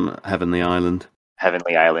from Heavenly Island.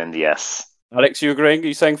 Heavenly Island, yes. Alex, you agreeing? Are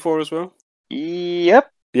you saying 4 as well?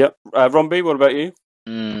 Yep. Rombie, what about you?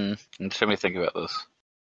 Let me think about this.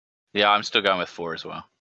 Yeah, I'm still going with 4 as well.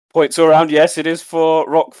 Points all around. Yes, it is for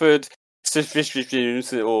Rockford.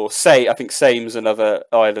 Or I think Same's another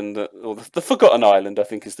island, or the Forgotten Island, I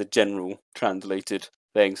think is the general translated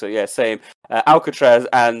thing. So yeah, Same. Alcatraz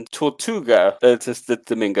and Tortuga, the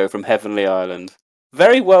Domingo from Heavenly Island.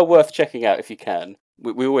 Very well worth checking out if you can.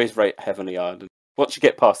 We always rate Heavenly Island. Once you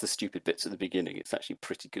get past the stupid bits at the beginning, it's actually a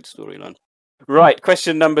pretty good storyline. Right,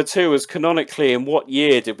 question number 2 was, canonically, in what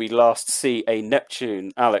year did we last see a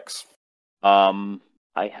Neptune? Alex? I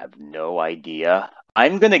have no idea.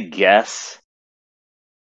 I'm gonna guess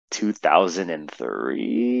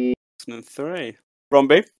 2003. 2003.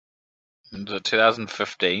 Rombie?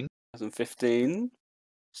 2015. 2015.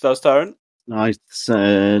 Stars TyranT? I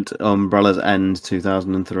said Umbrella's End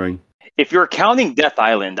 2003. If you're counting Death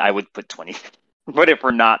Island, I would put 20. But if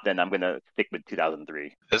we're not, then I'm going to stick with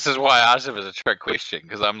 2003. This is why I asked if it was a trick question,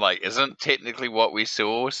 because I'm like, isn't technically what we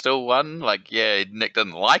saw still one? Like, yeah, Nick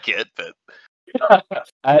didn't like it, but...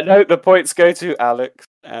 No, the points go to Alex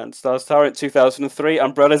and Stars Tyrant 2003.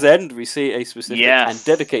 Umbrella's End. We see a specific and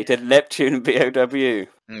dedicated Neptune BOW.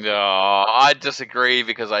 No, I disagree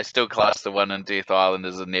because I still class the one in Death Island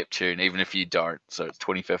as a Neptune, even if you don't. So it's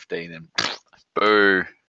 2015 and boo.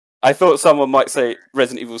 I thought someone might say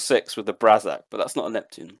Resident Evil 6 with the Brazak, but that's not a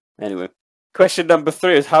Neptune. Anyway, question number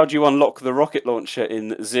 3 is how do you unlock the rocket launcher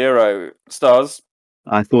in Zero? Stars?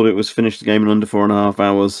 I thought it was finished the game in under 4.5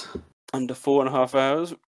 hours. Under 4.5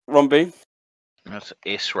 hours. Rombie? That's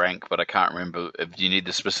S rank, but I can't remember. If you need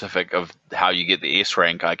the specific of how you get the S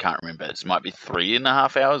rank, I can't remember. It might be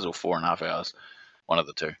 3.5 hours or 4.5 hours. One of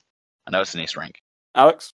the two. I know it's an S rank.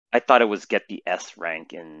 Alex? I thought it was get the S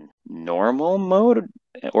rank in normal mode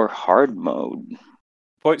or hard mode.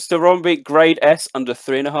 Points to Rombie, grade S under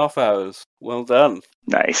 3.5 hours. Well done.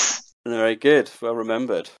 Nice. Very good. Well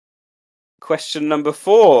remembered. Question number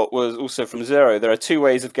 4 was also from Zero. There are 2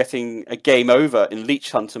 ways of getting a game over in Leech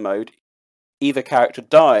Hunter mode. Either character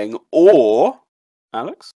dying or...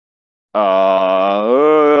 Alex?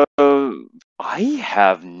 I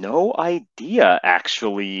have no idea,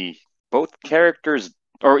 actually. Both characters...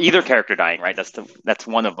 Or either character dying, right? That's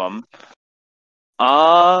one of them.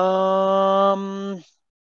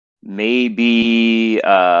 Maybe...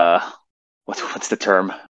 What's the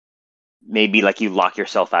term? Maybe like you lock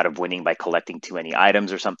yourself out of winning by collecting too many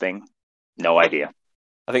items or something. No idea.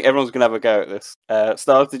 I think everyone's going to have a go at this.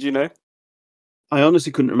 Stars, did you know? I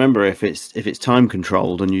honestly couldn't remember if it's time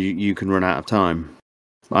controlled and you can run out of time.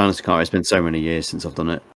 I honestly can't. It's been so many years since I've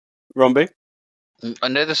done it. Rombie? I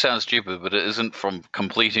know this sounds stupid, but it isn't from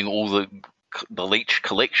completing all the Leech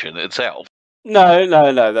collection itself. No.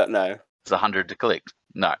 It's 100 to collect.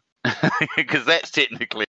 No. Because that's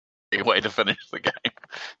technically a way to finish the game.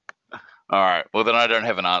 Alright, well then I don't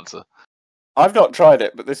have an answer. I've not tried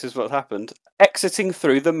it, but this is what happened. Exiting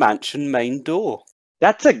through the mansion main door.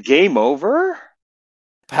 That's a game over?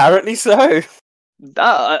 Apparently so.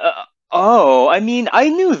 I mean, I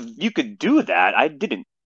knew you could do that. I didn't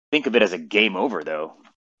think of it as a game over, though.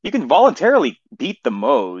 You can voluntarily beat the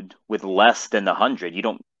mode with less than 100. You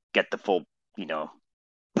don't get the full,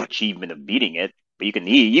 achievement of beating it. But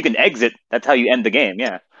you can exit. That's how you end the game,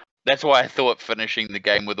 yeah. That's why I thought finishing the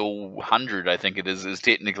game with all 100, I think it is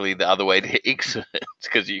technically the other way to exit.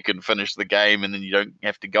 Because you can finish the game and then you don't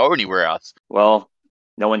have to go anywhere else. Well,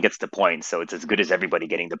 no one gets the point, so it's as good as everybody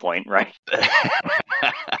getting the point, right?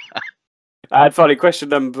 And finally, question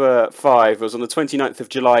number 5 was on the 29th of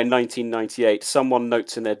July 1998. Someone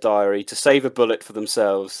notes in their diary to save a bullet for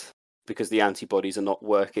themselves because the antibodies are not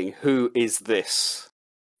working. Who is this?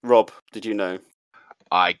 Rob, did you know?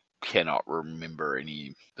 I cannot remember any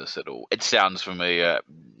of this at all. It sounds familiar.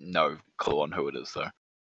 No clue on who it is, though.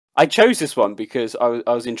 I chose this one because I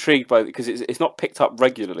was intrigued by it because it's not picked up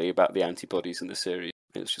regularly about the antibodies in the series.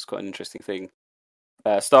 It's just quite an interesting thing.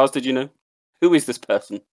 Stars, did you know? Who is this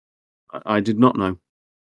person? I did not know.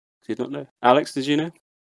 Did not know. Alex, did you know?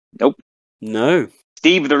 Nope. No.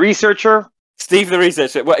 Steve the researcher? Steve the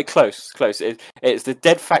researcher. Well, close. It's the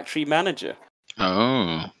dead factory manager.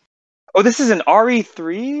 Oh. Oh, this is an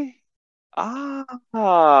RE3?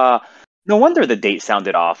 Ah. No wonder the date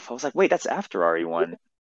sounded off. I was like, wait, that's after RE1.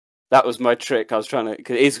 That was my trick. I was trying to...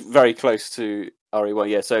 Because it is very close to RE1,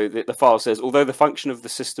 yeah. So the file says, although the function of the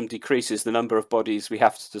system decreases, the number of bodies we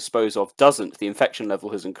have to dispose of doesn't. The infection level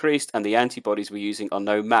has increased, and the antibodies we're using are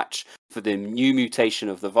no match for the new mutation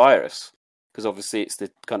of the virus. Because obviously it's the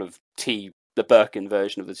kind of the Birkin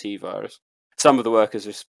version of the T virus. Some of the workers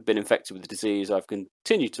have been infected with the disease. I've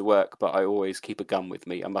continued to work, but I always keep a gun with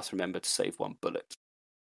me. I must remember to save one bullet.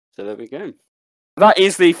 So there we go. That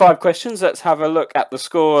is the 5 questions. Let's have a look at the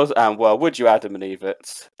scores. And, well, would you Adam and Eve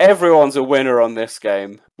it? Everyone's a winner on this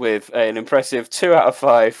game with an impressive 2 out of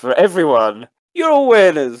 5 for everyone. You're all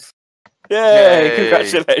winners. Yay!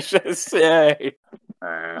 Congratulations. Yay!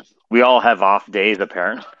 We all have off days,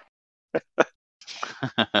 apparently.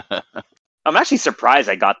 I'm actually surprised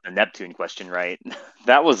I got the Neptune question right.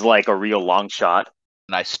 That was like a real long shot.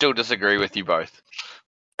 And I still disagree with you both.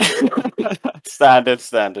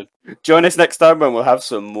 Standard. Join us next time when we'll have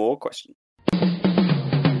some more questions.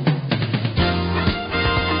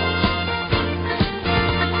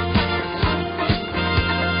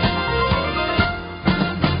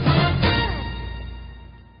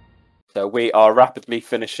 So we are rapidly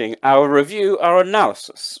finishing our review, our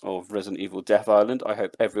analysis of Resident Evil Death Island. I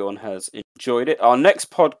hope everyone has enjoyed it. Our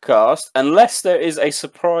next podcast, unless there is a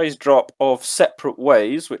surprise drop of Separate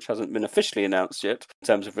Ways, which hasn't been officially announced yet in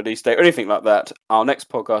terms of release date or anything like that, our next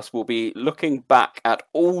podcast will be looking back at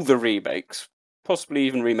all the remakes. Possibly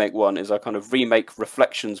even Remake 1 is our kind of Remake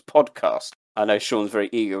Reflections podcast. I know Sean's very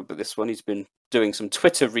eager about this one. He's been doing some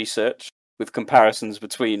Twitter research with comparisons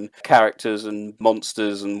between characters and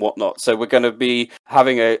monsters and whatnot. So we're going to be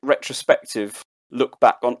having a retrospective look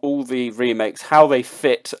back on all the remakes, how they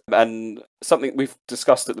fit, and something we've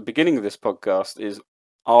discussed at the beginning of this podcast is,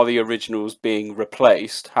 are the originals being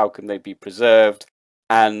replaced? How can they be preserved?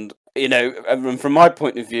 And, you know, from my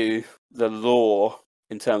point of view, the lore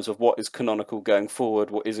in terms of what is canonical going forward,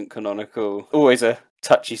 what isn't canonical, always a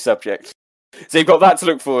touchy subject. So you've got that to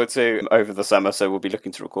look forward to over the summer, so we'll be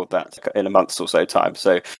looking to record that in a month's or so time.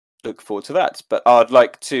 So look forward to that. But I'd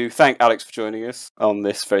like to thank Alex for joining us on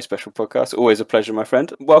this very special podcast. Always a pleasure, my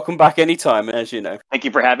friend. Welcome back anytime, as you know. Thank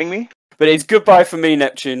you for having me. But it's goodbye from me,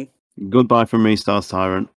 Neptune. Goodbye from me, Stars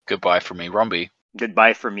Tyrant. Goodbye from me, Rombie.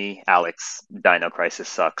 Goodbye for me, Alex. Dino Crisis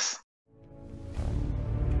sucks.